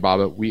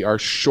Alibaba. We are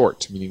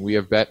short, meaning we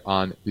have bet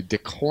on the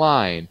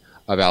decline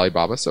of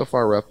Alibaba. So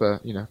far, we're up 3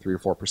 or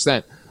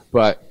 4%,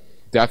 but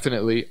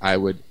definitely I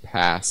would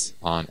pass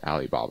on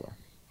Alibaba.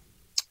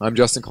 I'm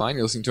Justin Klein.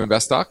 You're listening to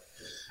Invest Talk.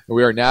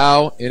 We are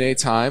now in a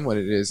time when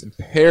it is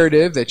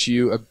imperative that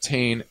you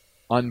obtain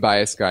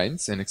unbiased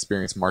guidance and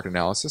experience market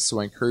analysis.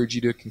 So I encourage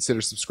you to consider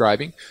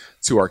subscribing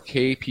to our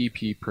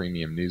KPP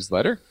Premium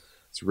newsletter.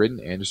 It's written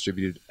and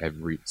distributed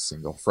every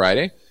single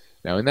Friday.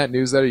 Now, in that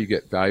newsletter, you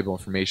get valuable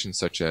information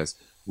such as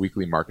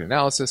weekly market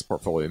analysis,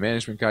 portfolio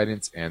management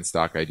guidance, and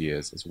stock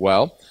ideas as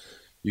well.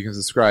 You can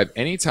subscribe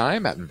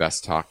anytime at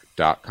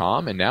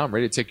investtalk.com. And now I'm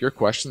ready to take your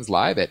questions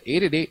live at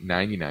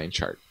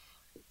 888-99-CHART.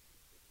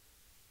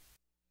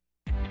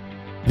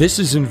 This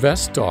is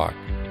Invest Talk.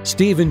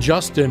 Steve and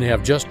Justin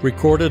have just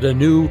recorded a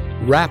new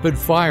rapid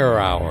fire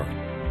hour.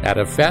 At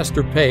a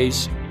faster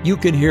pace, you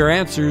can hear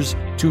answers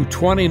to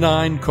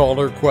 29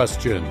 caller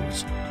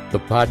questions. The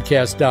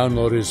podcast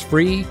download is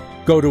free.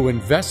 Go to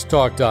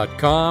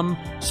investtalk.com,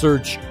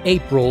 search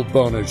April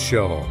Bonus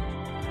Show.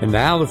 And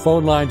now the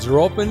phone lines are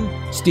open.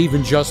 Steve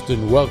and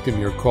Justin welcome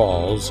your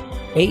calls.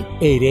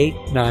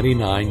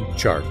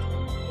 888-99-CHART.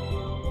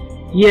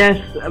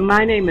 Yes,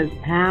 my name is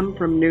Pam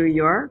from New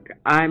York.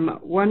 I'm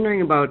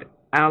wondering about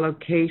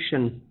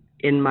allocation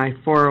in my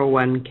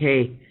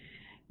 401k.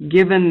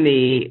 Given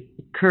the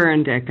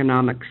current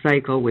economic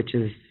cycle, which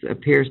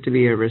appears to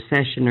be a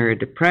recession or a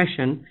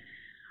depression,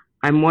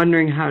 I'm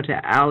wondering how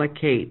to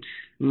allocate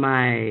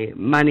my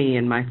money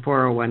in my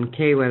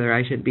 401k, whether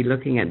I should be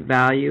looking at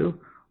value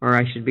or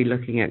I should be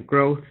looking at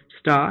growth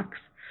stocks,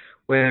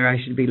 whether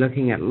I should be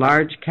looking at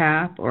large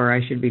cap or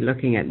I should be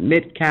looking at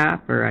mid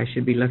cap or I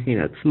should be looking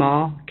at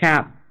small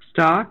cap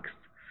stocks,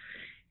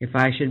 if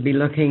I should be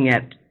looking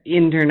at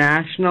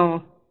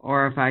international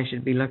or if I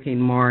should be looking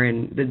more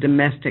in the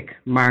domestic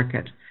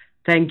market.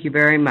 Thank you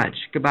very much.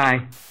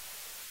 Goodbye.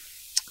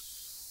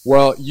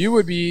 Well, you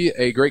would be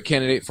a great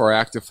candidate for our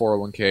active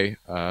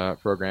 401k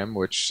program,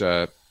 which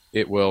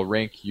it will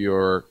rank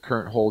your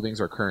current holdings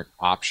or current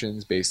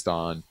options based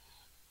on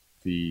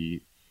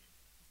the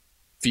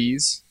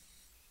fees,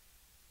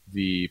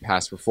 the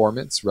past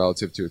performance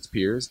relative to its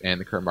peers, and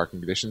the current market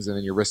conditions, and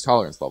then your risk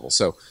tolerance level.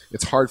 So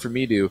it's hard for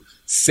me to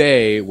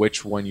say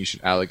which one you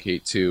should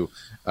allocate to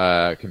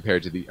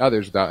compared to the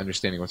others without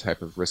understanding what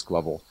type of risk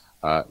level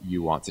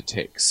you want to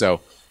take.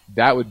 So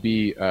that would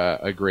be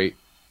a great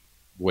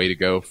way to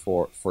go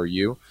for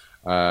you.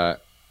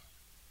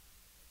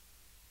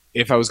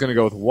 If I was going to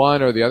go with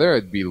one or the other,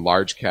 it'd be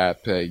large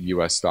cap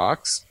U.S.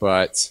 stocks.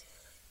 But,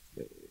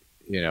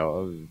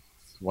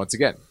 once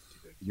again,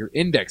 you're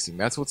indexing.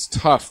 That's what's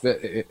tough.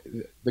 The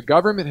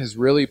government has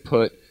really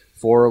put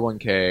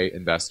 401k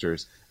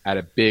investors at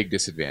a big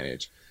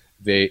disadvantage.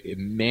 They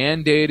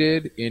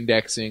mandated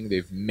indexing.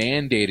 They've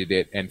mandated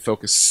it and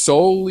focused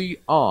solely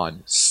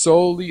on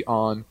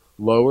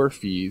lower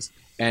fees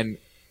and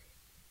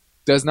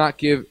does not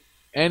give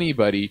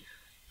anybody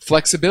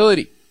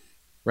flexibility,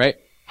 right?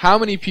 How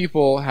many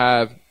people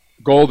have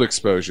gold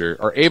exposure,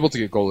 are able to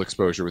get gold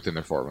exposure within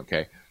their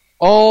 401k?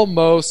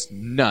 Almost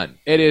none.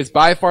 It is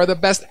by far the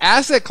best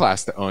asset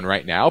class to own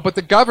right now, but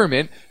the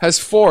government has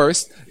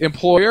forced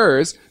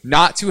employers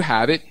not to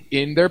have it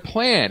in their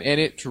plan, and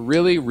it's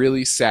really,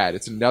 really sad.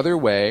 It's another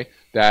way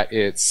that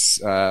it's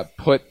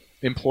put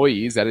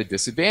employees at a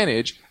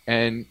disadvantage,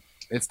 and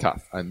it's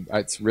tough. And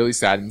it really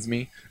saddens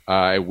me.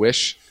 I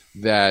wish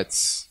that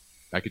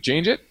I could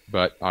change it,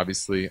 but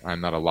obviously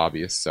I'm not a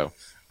lobbyist, so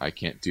I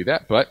can't do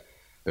that. But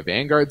the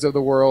Vanguards of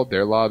the world,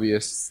 their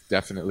lobbyists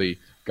definitely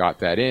got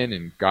that in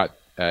and got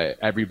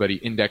everybody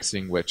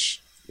indexing,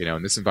 which,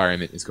 in this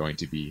environment is going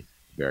to be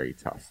very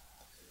tough.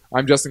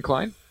 I'm Justin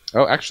Klein.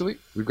 Oh, actually,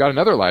 we've got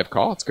another live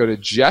call. Let's go to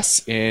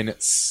Jess in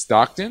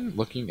Stockton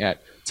looking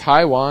at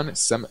Taiwan.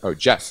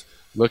 Jeff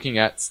looking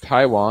at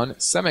Taiwan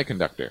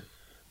Semiconductor.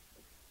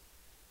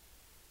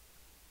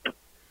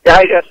 Yeah,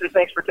 hi, Justin.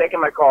 Thanks for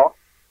taking my call.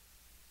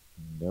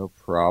 No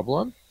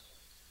problem.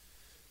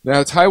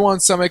 Now, Taiwan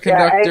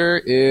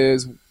Semiconductor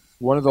is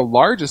one of the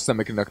largest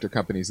semiconductor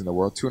companies in the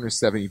world,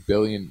 $270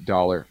 billion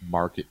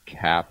market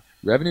cap.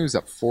 Revenue is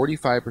up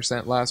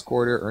 45% last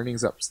quarter,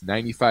 earnings up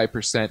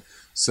 95%.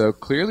 So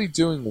clearly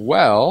doing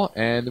well,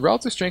 and the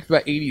relative strength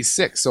about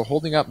 86, so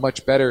holding up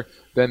much better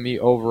than the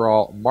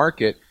overall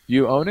market. Do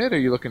you own it, or are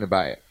you looking to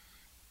buy it?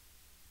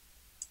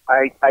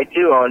 I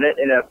do own it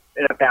in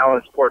a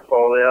balanced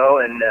portfolio,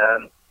 and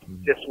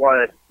just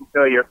want to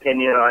know your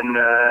opinion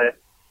on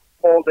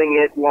holding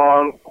it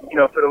long,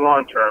 for the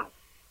long term.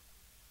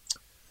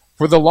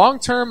 For the long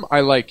term,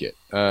 I like it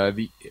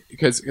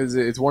because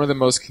it's one of the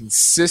most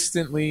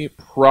consistently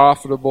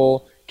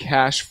profitable,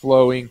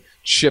 cash-flowing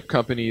chip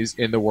companies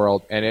in the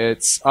world, and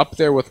it's up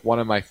there with one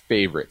of my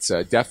favorites.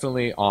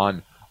 Definitely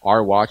on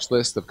our watch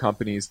list of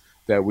companies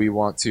that we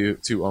want to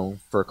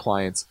own for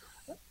clients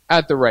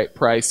at the right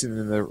price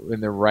and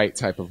in the right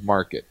type of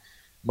market.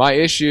 My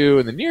issue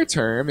in the near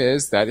term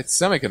is that it's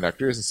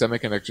semiconductors, and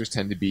semiconductors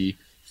tend to be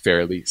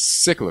fairly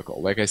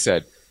cyclical. Like I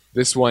said,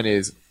 this one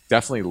is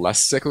definitely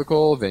less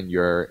cyclical than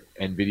your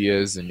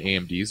NVIDIAs and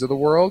AMDs of the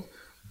world,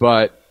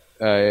 but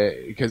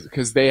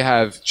because they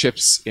have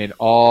chips in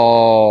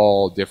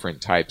all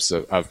different types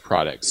of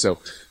products. So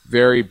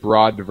very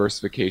broad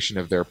diversification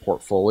of their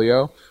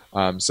portfolio.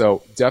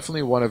 So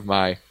definitely one of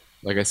my,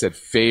 like I said,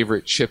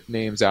 favorite chip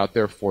names out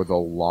there for the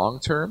long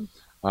term.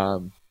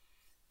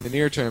 The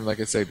near term, like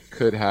I said,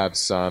 could have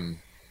some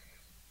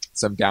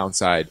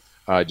downside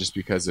just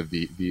because of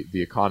the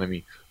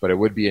economy, but it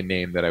would be a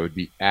name that I would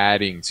be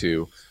adding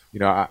to.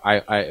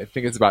 I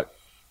think it's about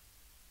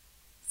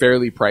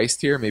fairly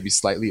priced here, maybe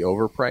slightly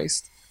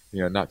overpriced,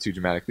 not too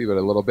dramatically, but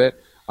a little bit.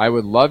 I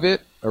would love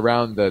it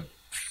around the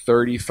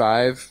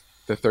 $35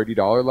 to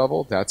 $30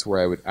 level. That's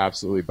where I would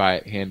absolutely buy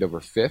it hand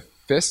over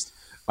fist.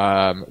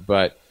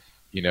 But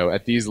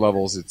at these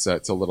levels, it's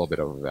a little bit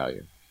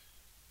overvalued.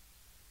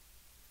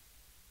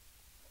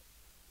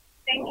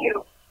 Thank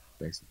you.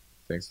 Thanks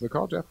for the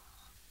call, Jeff.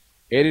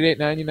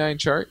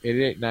 888-99-CHART,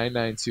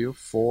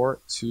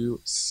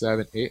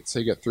 888-992-4278. So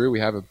you get through. We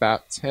have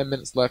about 10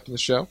 minutes left in the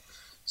show.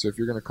 So if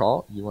you're going to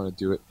call, you want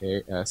to do it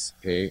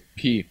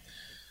ASAP.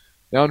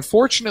 Now,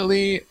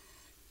 unfortunately,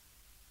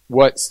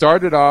 what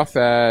started off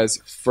as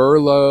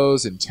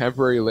furloughs and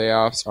temporary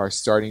layoffs are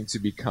starting to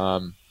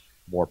become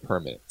more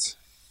permanent.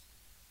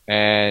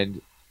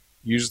 And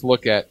you just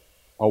look at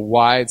a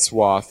wide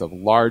swath of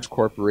large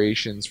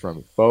corporations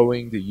from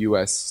Boeing to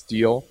U.S.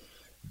 Steel.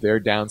 They're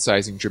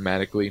downsizing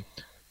dramatically.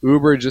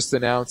 Uber just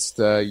announced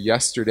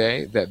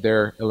yesterday that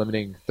they're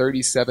eliminating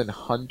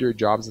 3,700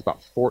 jobs,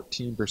 about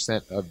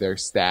 14% of their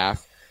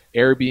staff.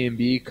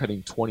 Airbnb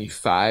cutting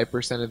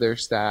 25% of their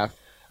staff.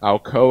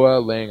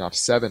 Alcoa laying off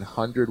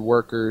 700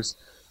 workers.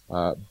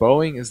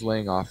 Boeing is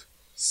laying off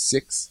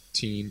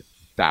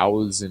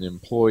 16,000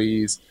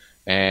 employees,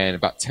 and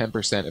about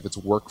 10% of its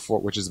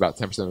workforce, which is about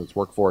 10% of its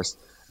workforce.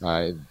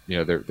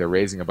 They're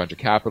raising a bunch of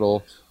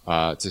capital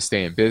to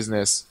stay in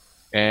business,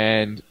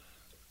 and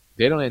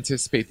they don't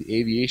anticipate the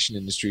aviation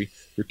industry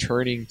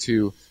returning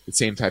to the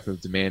same type of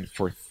demand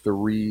for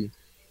 3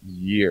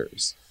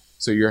 years.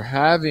 So you're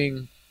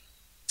having,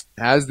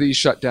 as these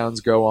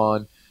shutdowns go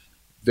on,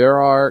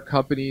 there are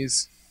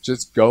companies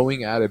just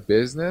going out of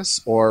business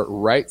or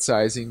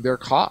right-sizing their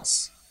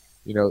costs.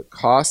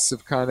 Costs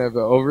have kind of,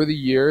 over the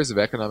years of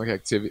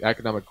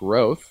economic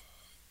growth,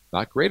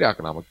 not great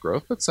economic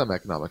growth, but some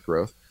economic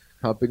growth,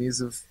 companies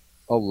have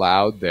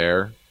allowed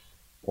their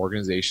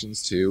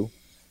organizations to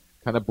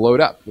kind of blow it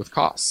up with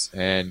costs.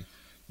 And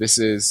this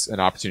is an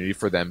opportunity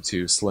for them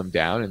to slim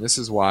down. And this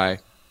is why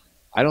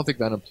I don't think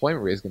the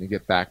unemployment rate is going to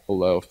get back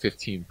below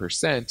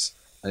 15%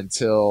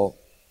 until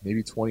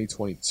maybe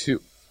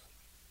 2022.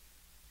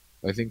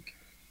 I think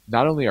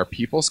not only are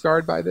people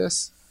scarred by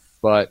this,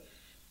 but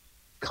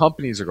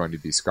companies are going to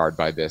be scarred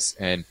by this.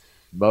 And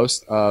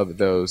most of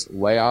those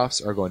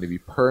layoffs are going to be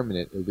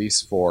permanent, at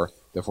least for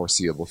the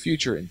foreseeable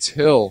future,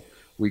 until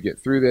we get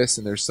through this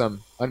and there's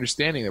some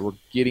understanding that we're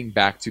getting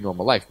back to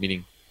normal life,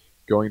 meaning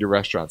going to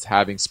restaurants,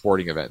 having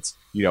sporting events,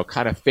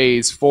 kind of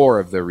phase 4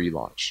 of the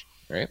relaunch,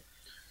 right?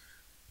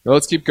 Now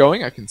let's keep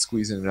going. I can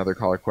squeeze in another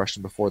caller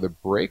question before the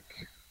break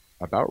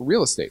about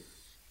real estate.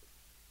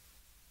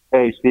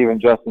 Hey, Steve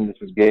and Justin, this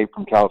is Gabe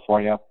from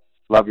California.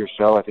 Love your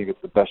show. I think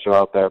it's the best show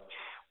out there. I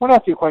want to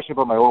ask you a question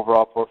about my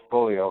overall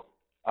portfolio.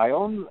 I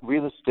own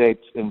real estate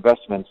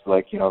investments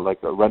like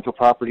rental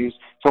properties.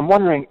 So I'm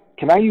wondering,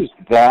 can I use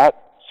that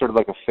sort of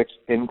like a fixed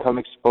income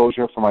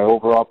exposure for my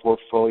overall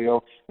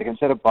portfolio? Like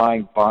instead of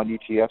buying bond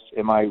ETFs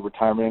in my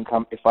retirement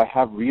income, if I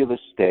have real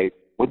estate,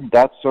 wouldn't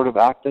that sort of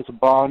act as a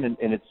bond and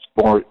it's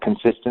more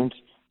consistent?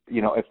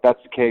 If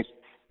that's the case,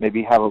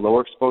 maybe have a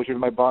lower exposure to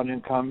my bond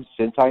income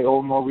since I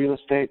own more real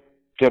estate?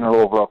 General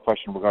overall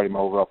question regarding my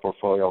overall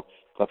portfolio.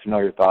 Love to know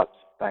your thoughts.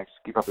 Thanks.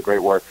 Keep up the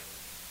great work.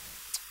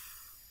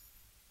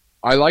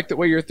 I like the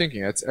way you're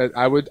thinking.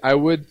 I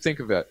would think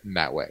of it in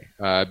that way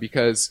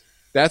because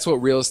that's what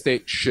real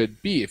estate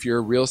should be. If you're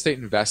a real estate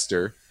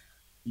investor,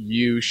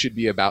 you should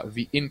be about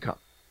the income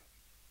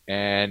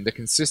and the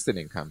consistent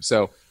income.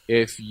 So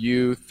if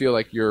you feel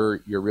like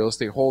your real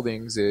estate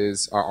holdings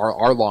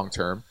are long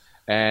term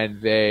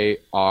and they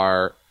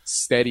are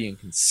steady and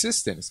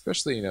consistent,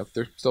 especially if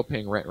they're still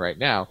paying rent right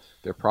now,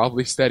 they're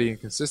probably steady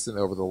and consistent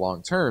over the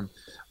long term.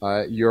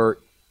 Your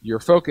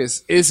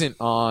focus isn't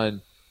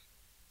on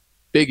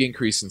big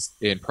increases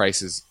in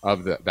prices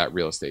of that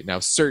real estate. Now,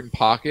 certain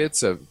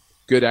pockets of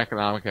good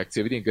economic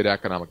activity and good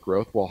economic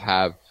growth will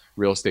have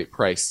real estate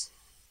price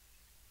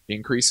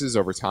increases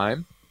over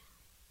time.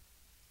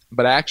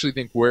 But I actually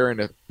think we're in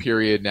a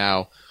period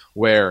now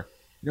where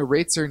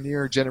rates are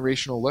near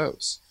generational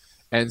lows.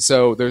 And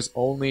so there's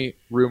only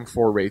room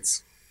for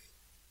rates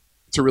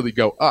to really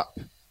go up,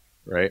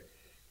 right,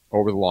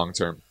 over the long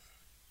term.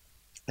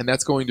 And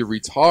that's going to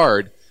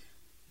retard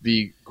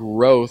the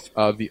growth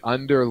of the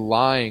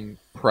underlying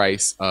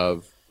price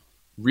of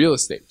real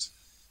estate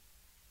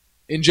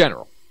in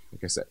general.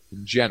 Like I said,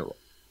 in general.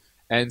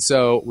 And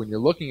so when you're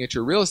looking at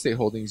your real estate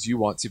holdings, you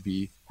want to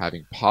be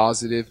having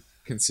positive,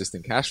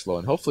 consistent cash flow.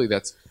 And hopefully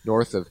that's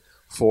north of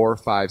 4,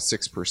 5,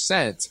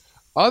 6%.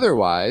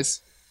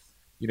 Otherwise,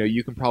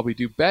 you can probably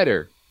do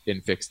better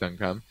in fixed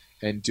income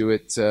and do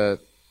it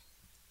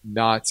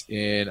not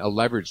in a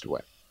leveraged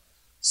way.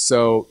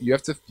 So you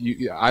have to.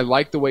 I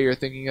like the way you're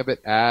thinking of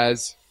it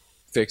as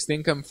fixed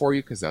income for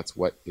you, because that's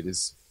what it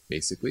is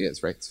basically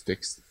is, right? It's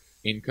fixed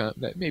income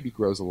that maybe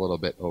grows a little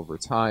bit over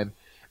time,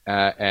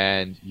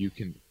 and you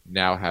can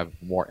now have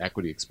more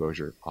equity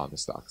exposure on the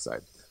stock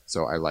side.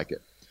 So I like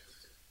it.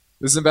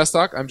 This is Invest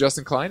Talk. I'm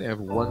Justin Klein. I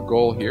have one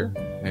goal here,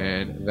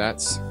 and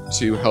that's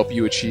to help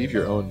you achieve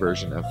your own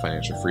version of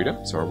financial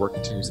freedom. So our work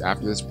continues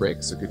after this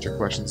break. So get your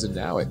questions in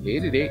now at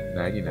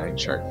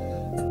 888-99-CHART.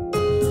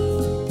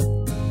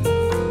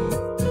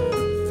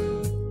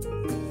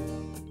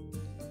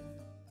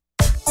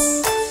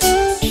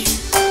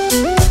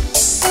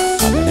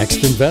 On the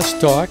next Invest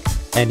Talk,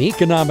 an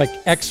economic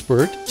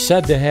expert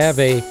said to have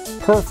a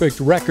perfect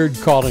record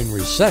calling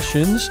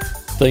recessions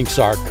thinks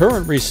our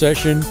current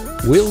recession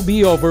will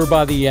be over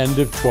by the end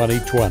of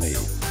 2020.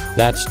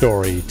 That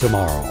story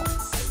tomorrow.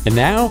 And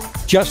now,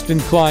 Justin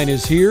Klein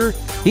is here.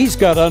 He's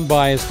got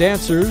unbiased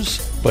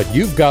answers, but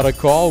you've got a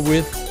call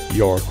with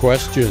your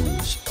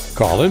questions.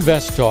 Call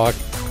Invest Talk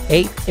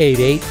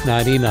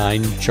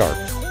 888-99-CHART.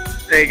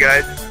 Hey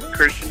guys,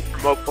 Christian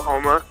from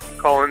Oklahoma,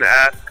 calling to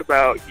ask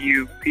about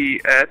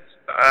UPS.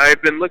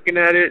 I've been looking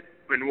at it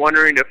and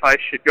wondering if I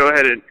should go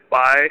ahead and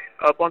buy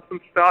up on some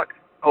stock,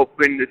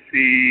 hoping to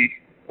see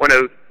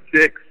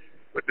 106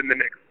 within the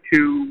next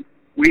 2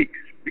 weeks,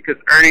 because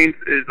earnings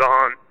is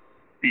on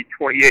the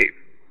 28th.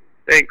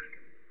 Thanks.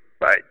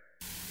 Bye.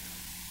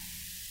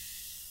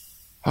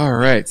 All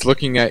right,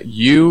 looking at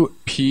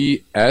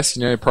UPS,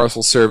 United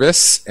Parcel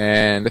Service,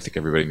 and I think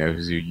everybody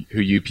knows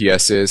who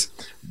UPS is.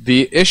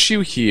 The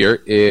issue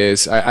here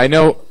is, I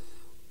know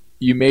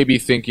you may be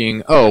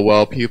thinking, oh,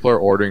 well, people are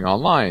ordering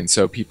online,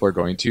 so people are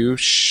going to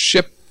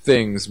ship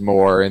things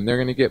more, and they're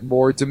going to get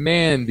more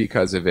demand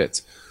because of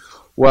it.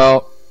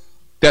 Well,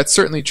 that's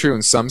certainly true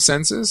in some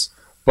senses,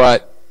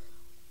 but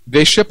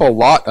they ship a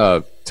lot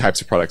of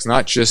types of products,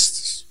 not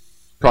just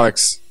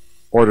products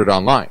ordered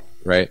online,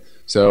 right?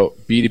 So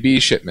B2B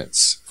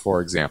shipments,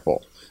 for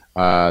example.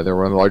 They're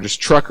one of the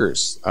largest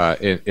truckers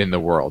in the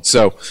world.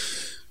 So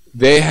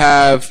they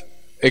have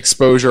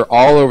exposure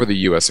all over the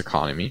U.S.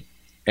 economy,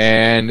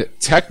 and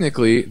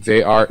technically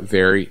they are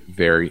very,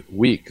 very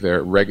weak.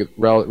 Their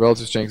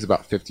relative strength is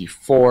about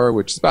 54,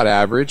 which is about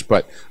average,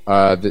 but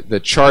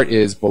the chart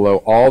is below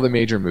all the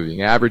major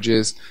moving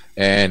averages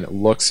and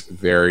looks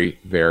very,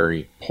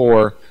 very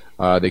poor.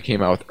 They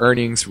came out with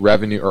earnings,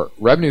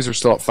 revenues are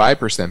still at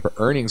 5%, but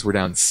earnings were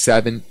down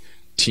 17%.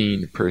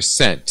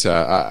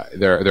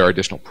 There are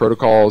additional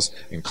protocols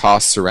and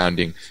costs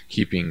surrounding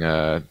keeping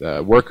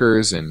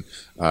workers and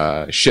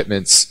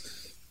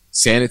shipments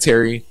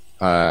sanitary,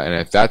 and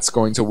if that's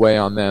going to weigh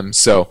on them.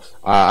 So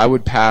I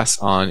would pass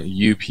on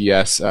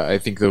UPS. I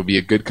think it would be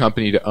a good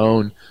company to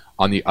own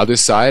on the other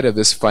side of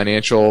this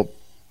financial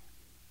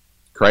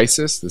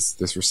crisis,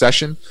 this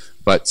recession,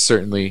 but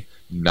certainly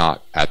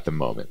not at the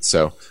moment.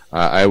 So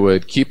I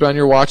would keep it on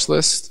your watch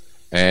list,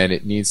 and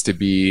it needs to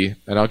be,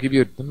 and let me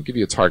give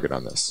you a target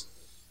on this.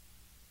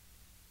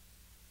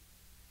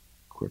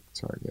 Quick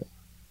target.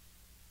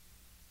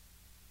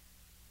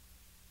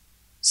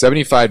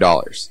 $75.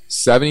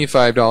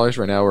 $75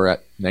 right now. We're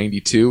at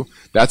 92.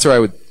 That's where I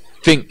would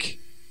think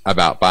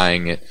about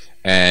buying it.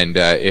 And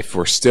if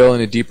we're still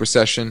in a deep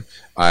recession,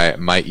 I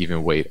might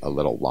even wait a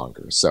little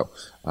longer. So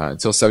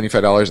until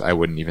 $75, I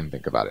wouldn't even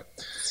think about it.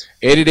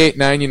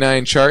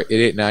 888-99-CHART,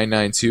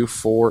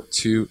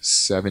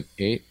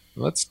 888-992-4278.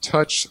 Let's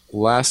touch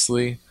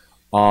lastly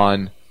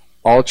on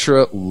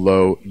ultra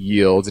low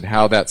yields and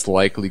how that's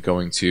likely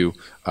going to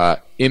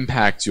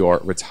impact your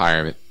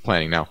retirement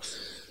planning. Now,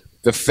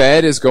 the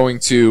Fed is going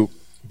to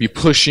be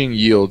pushing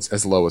yields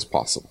as low as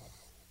possible.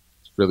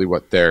 It's really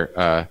what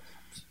their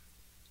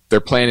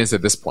plan is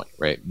at this point,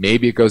 right?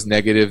 Maybe it goes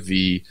negative.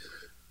 The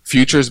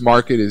futures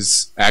market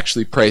is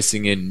actually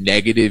pricing in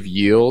negative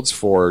yields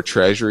for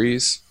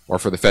treasuries or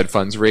for the Fed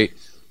funds rate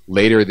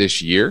later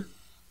this year.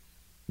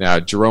 Now,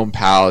 Jerome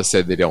Powell has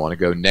said they don't want to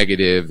go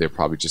negative. They'll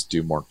probably just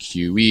do more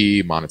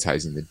QE,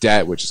 monetizing the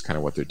debt, which is kind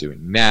of what they're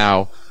doing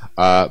now.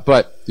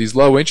 But these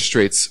low interest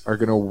rates are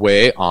going to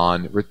weigh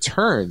on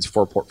returns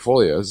for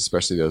portfolios,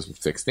 especially those with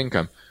fixed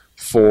income,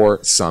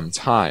 for some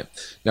time.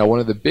 Now, one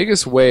of the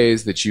biggest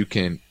ways that you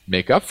can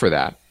make up for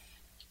that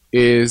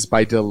is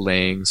by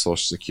delaying Social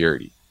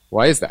Security.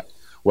 Why is that?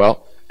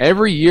 Well,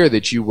 every year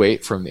that you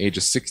wait from the age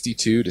of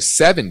 62 to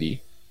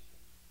 70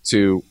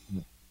 to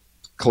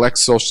collect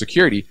Social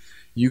Security,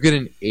 you get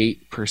an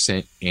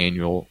 8%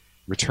 annual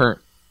return.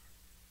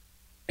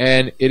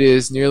 And it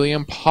is nearly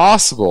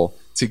impossible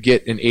to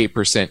get an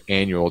 8%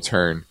 annual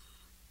return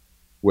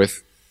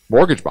with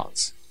mortgage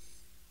bonds.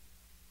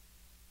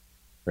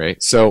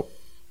 Right? So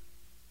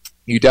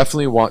you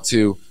definitely want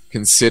to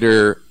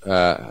consider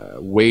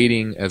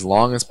waiting as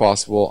long as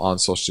possible on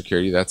Social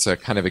Security. That's a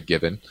kind of a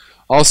given.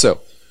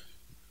 Also,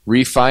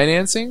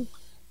 refinancing,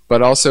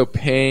 but also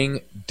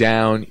paying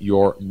down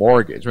your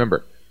mortgage.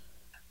 Remember,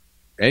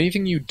 every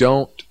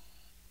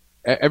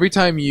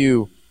time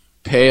you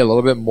pay a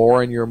little bit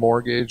more on your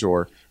mortgage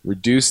or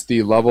reduce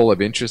the level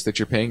of interest that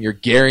you're paying, you're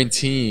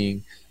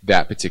guaranteeing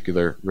that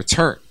particular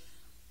return.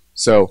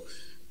 So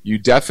you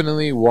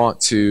definitely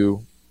want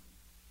to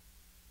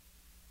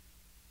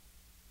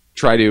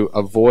try to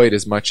avoid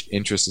as much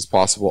interest as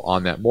possible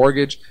on that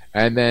mortgage.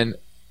 And then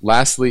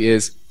lastly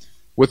is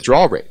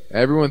withdrawal rate.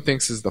 Everyone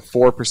thinks is the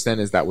 4%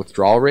 is that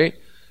withdrawal rate.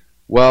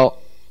 Well,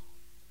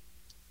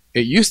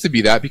 it used to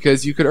be that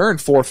because you could earn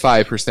 4 or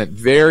 5%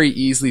 very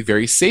easily,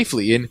 very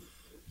safely in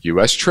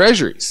U.S.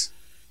 Treasuries.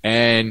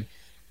 And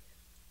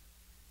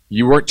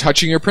you weren't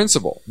touching your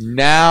principal.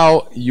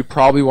 Now you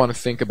probably want to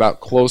think about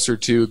closer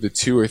to the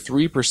 2 or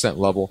 3%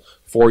 level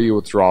for your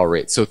withdrawal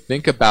rate. So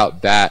think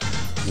about that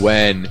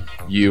when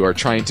you are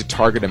trying to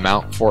target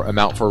amount for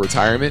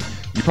retirement.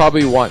 You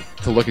probably want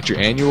to look at your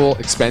annual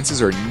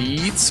expenses or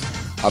needs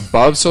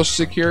above Social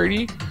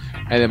Security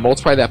and then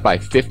multiply that by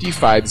 50,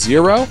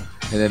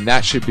 and then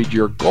that should be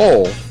your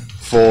goal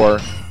for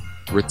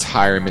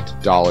retirement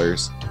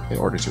dollars in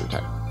order to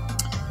retire.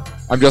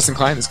 I'm Justin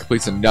Klein. This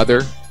completes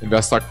another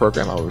Invest Talk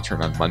program. I will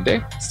return on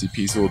Monday. Steve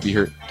Peasley will be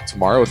here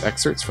tomorrow with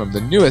excerpts from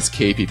the newest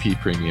KPP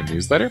Premium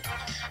newsletter.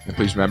 And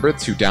please remember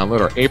to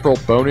download our April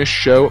bonus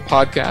show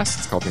podcast.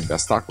 It's called the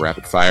Invest Talk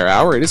Rapid Fire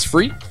Hour. It is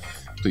free.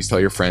 Please tell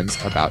your friends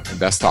about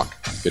Invest Talk.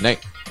 Good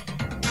night.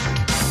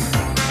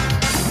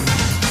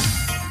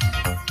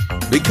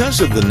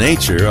 Because of the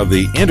nature of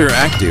the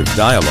interactive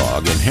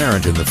dialogue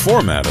inherent in the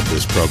format of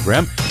this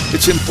program,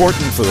 it's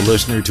important for the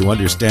listener to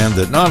understand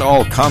that not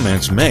all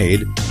comments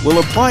made will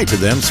apply to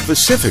them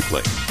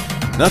specifically.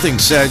 Nothing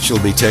said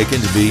shall be taken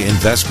to be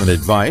investment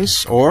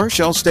advice, or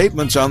shall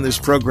statements on this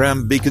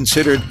program be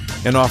considered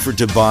an offer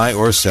to buy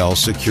or sell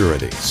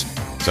securities.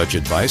 Such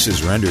advice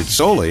is rendered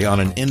solely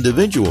on an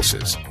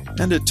individual's,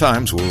 and at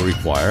times will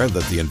require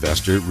that the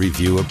investor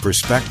review a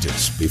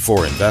prospectus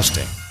before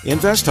investing.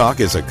 Invest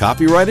Talk is a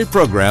copyrighted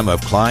program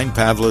of Klein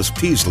Pavlis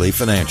Peasley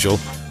Financial,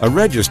 a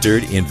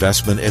registered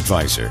investment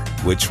advisor,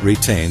 which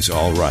retains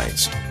all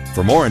rights.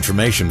 For more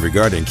information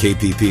regarding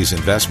KPP's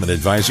investment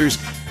advisors,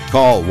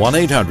 call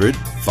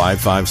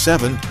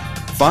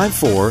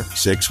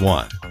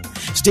 1-800-557-5461.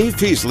 Steve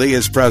Peasley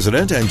is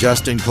President and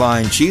Justin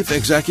Klein Chief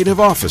Executive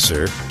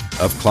Officer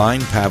of Klein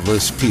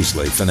Pavlis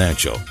Peasley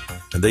Financial.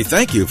 And they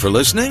thank you for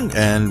listening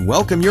and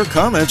welcome your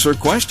comments or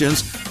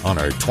questions on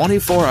our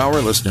 24-hour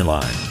listener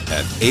line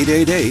at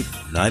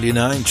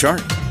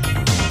 888-99-CHART.